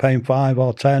 instead of paying 5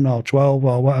 or 10 or 12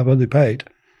 or whatever they paid.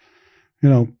 You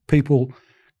know, people,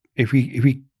 if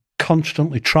we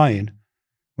constantly trying,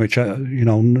 which, you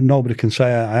know, nobody can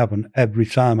say I haven't. Every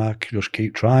time I just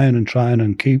keep trying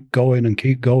and keep going and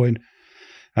keep going.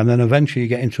 And then eventually you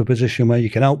get into a position where you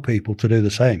can help people to do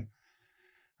the same.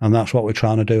 And that's what we're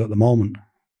trying to do at the moment.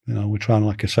 You know, we're trying,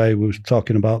 like I say, we was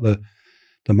talking about the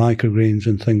microgreens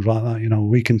and things like that. You know,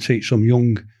 we can teach some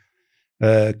young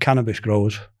cannabis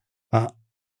growers that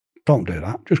don't do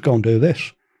that. Just go and do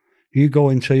this. You go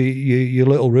into your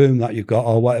little room that you've got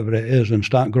or whatever it is and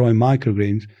start growing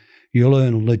microgreens. You'll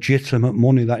earn legitimate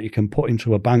money that you can put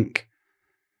into a bank,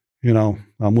 you know.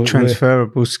 And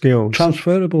transferable skills.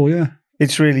 Transferable, yeah.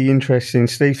 It's really interesting,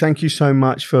 Steve. Thank you so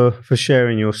much for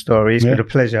sharing your story. It's been a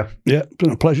pleasure. Yeah, it's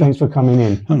been a pleasure. Thanks for coming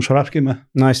in. Thanks for asking me.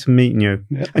 Nice to meet you.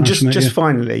 Yeah, and nice just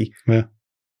finally,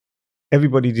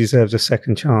 everybody deserves a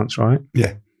second chance, right?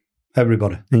 Yeah,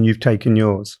 everybody. And you've taken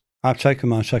yours. I've taken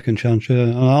my second chance, yeah,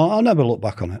 and I'll never look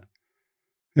back on it.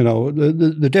 You know,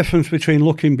 the difference between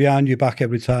looking behind your back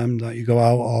every time that you go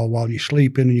out or while you're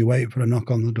sleeping and you're waiting for a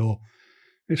knock on the door,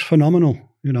 it's phenomenal,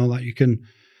 you know, that you can...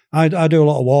 I do a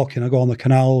lot of walking. I go on the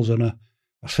canals and I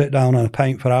sit down and I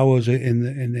paint for hours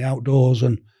in the outdoors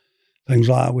and things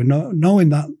like that, with knowing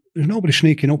that there's nobody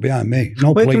sneaking up behind me.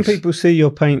 No Where police. Can people see your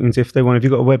paintings if they want? Have you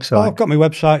got a website? Oh, I've got my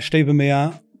website,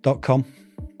 stephenmeart.com.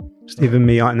 Stephen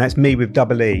Meart, and that's me with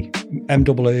double E.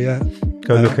 M-double-E, yeah.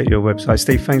 Go look at your website.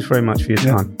 Steve, thanks very much for your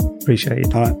time. Appreciate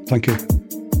it. All right, thank you.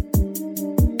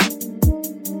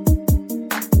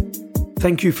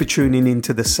 Thank you for tuning in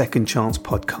to the Second Chance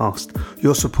podcast.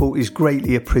 Your support is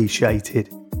greatly appreciated.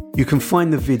 You can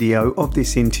find the video of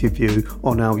this interview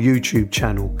on our YouTube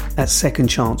channel at Second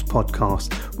Chance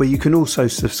Podcast, where you can also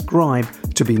subscribe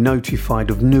to be notified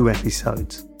of new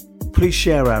episodes. Please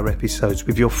share our episodes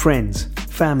with your friends,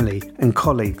 family and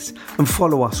colleagues, and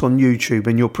follow us on YouTube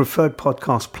and your preferred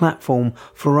podcast platform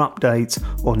for updates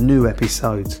on new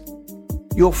episodes.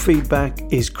 Your feedback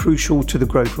is crucial to the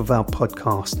growth of our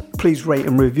podcast. Please rate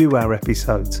and review our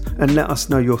episodes and let us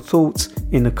know your thoughts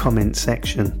in the comment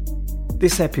section.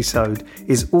 This episode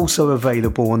is also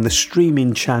available on the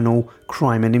streaming channel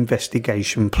Crime and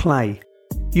Investigation Play.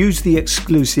 Use the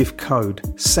exclusive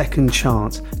code Second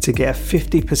Chance to get a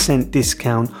 50%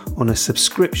 discount on a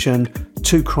subscription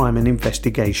to Crime and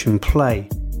Investigation Play.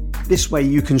 This way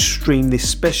you can stream this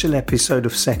special episode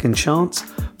of Second Chance,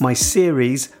 my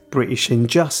series British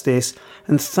Injustice,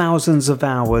 and thousands of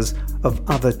hours of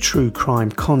other true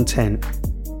crime content.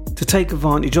 To take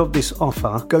advantage of this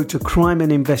offer, go to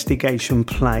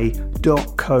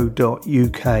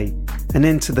crimeandinvestigationplay.co.uk and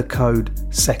enter the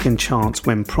code Second Chance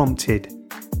when prompted.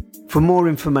 For more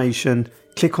information,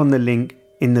 click on the link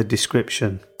in the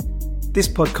description. This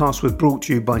podcast was brought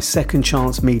to you by Second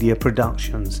Chance Media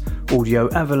Productions. Audio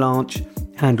Avalanche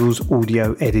handles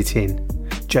audio editing.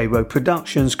 J-Ro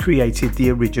Productions created the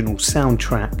original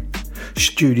soundtrack.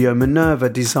 Studio Minerva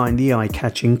designed the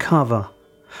eye-catching cover.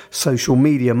 Social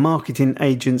media marketing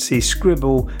agency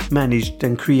Scribble managed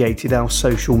and created our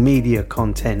social media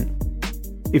content.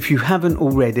 If you haven't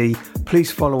already,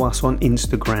 please follow us on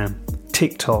Instagram,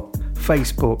 TikTok,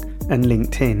 Facebook and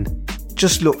LinkedIn.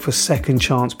 Just look for Second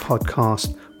Chance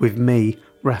Podcast with me,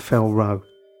 Raphael Rowe.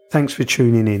 Thanks for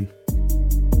tuning in.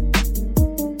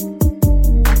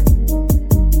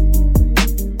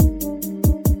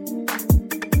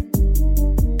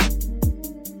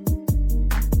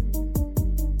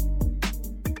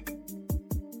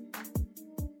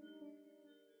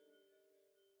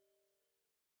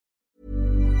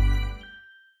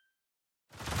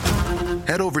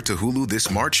 Head over to Hulu this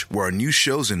March, where our new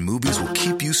shows and movies will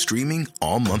keep you streaming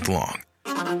all month long.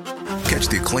 Catch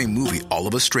the acclaimed movie All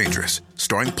of Us Strangers,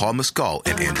 starring Paul Mescal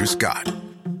and Andrew Scott.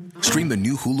 Stream the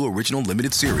new Hulu original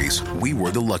limited series We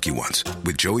Were the Lucky Ones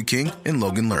with Joey King and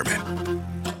Logan Lerman.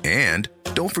 And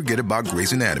don't forget about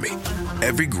Grey's Anatomy.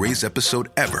 Every Grey's episode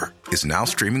ever is now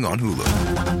streaming on Hulu.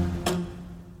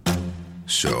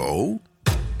 So,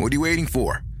 what are you waiting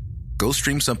for? Go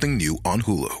stream something new on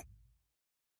Hulu.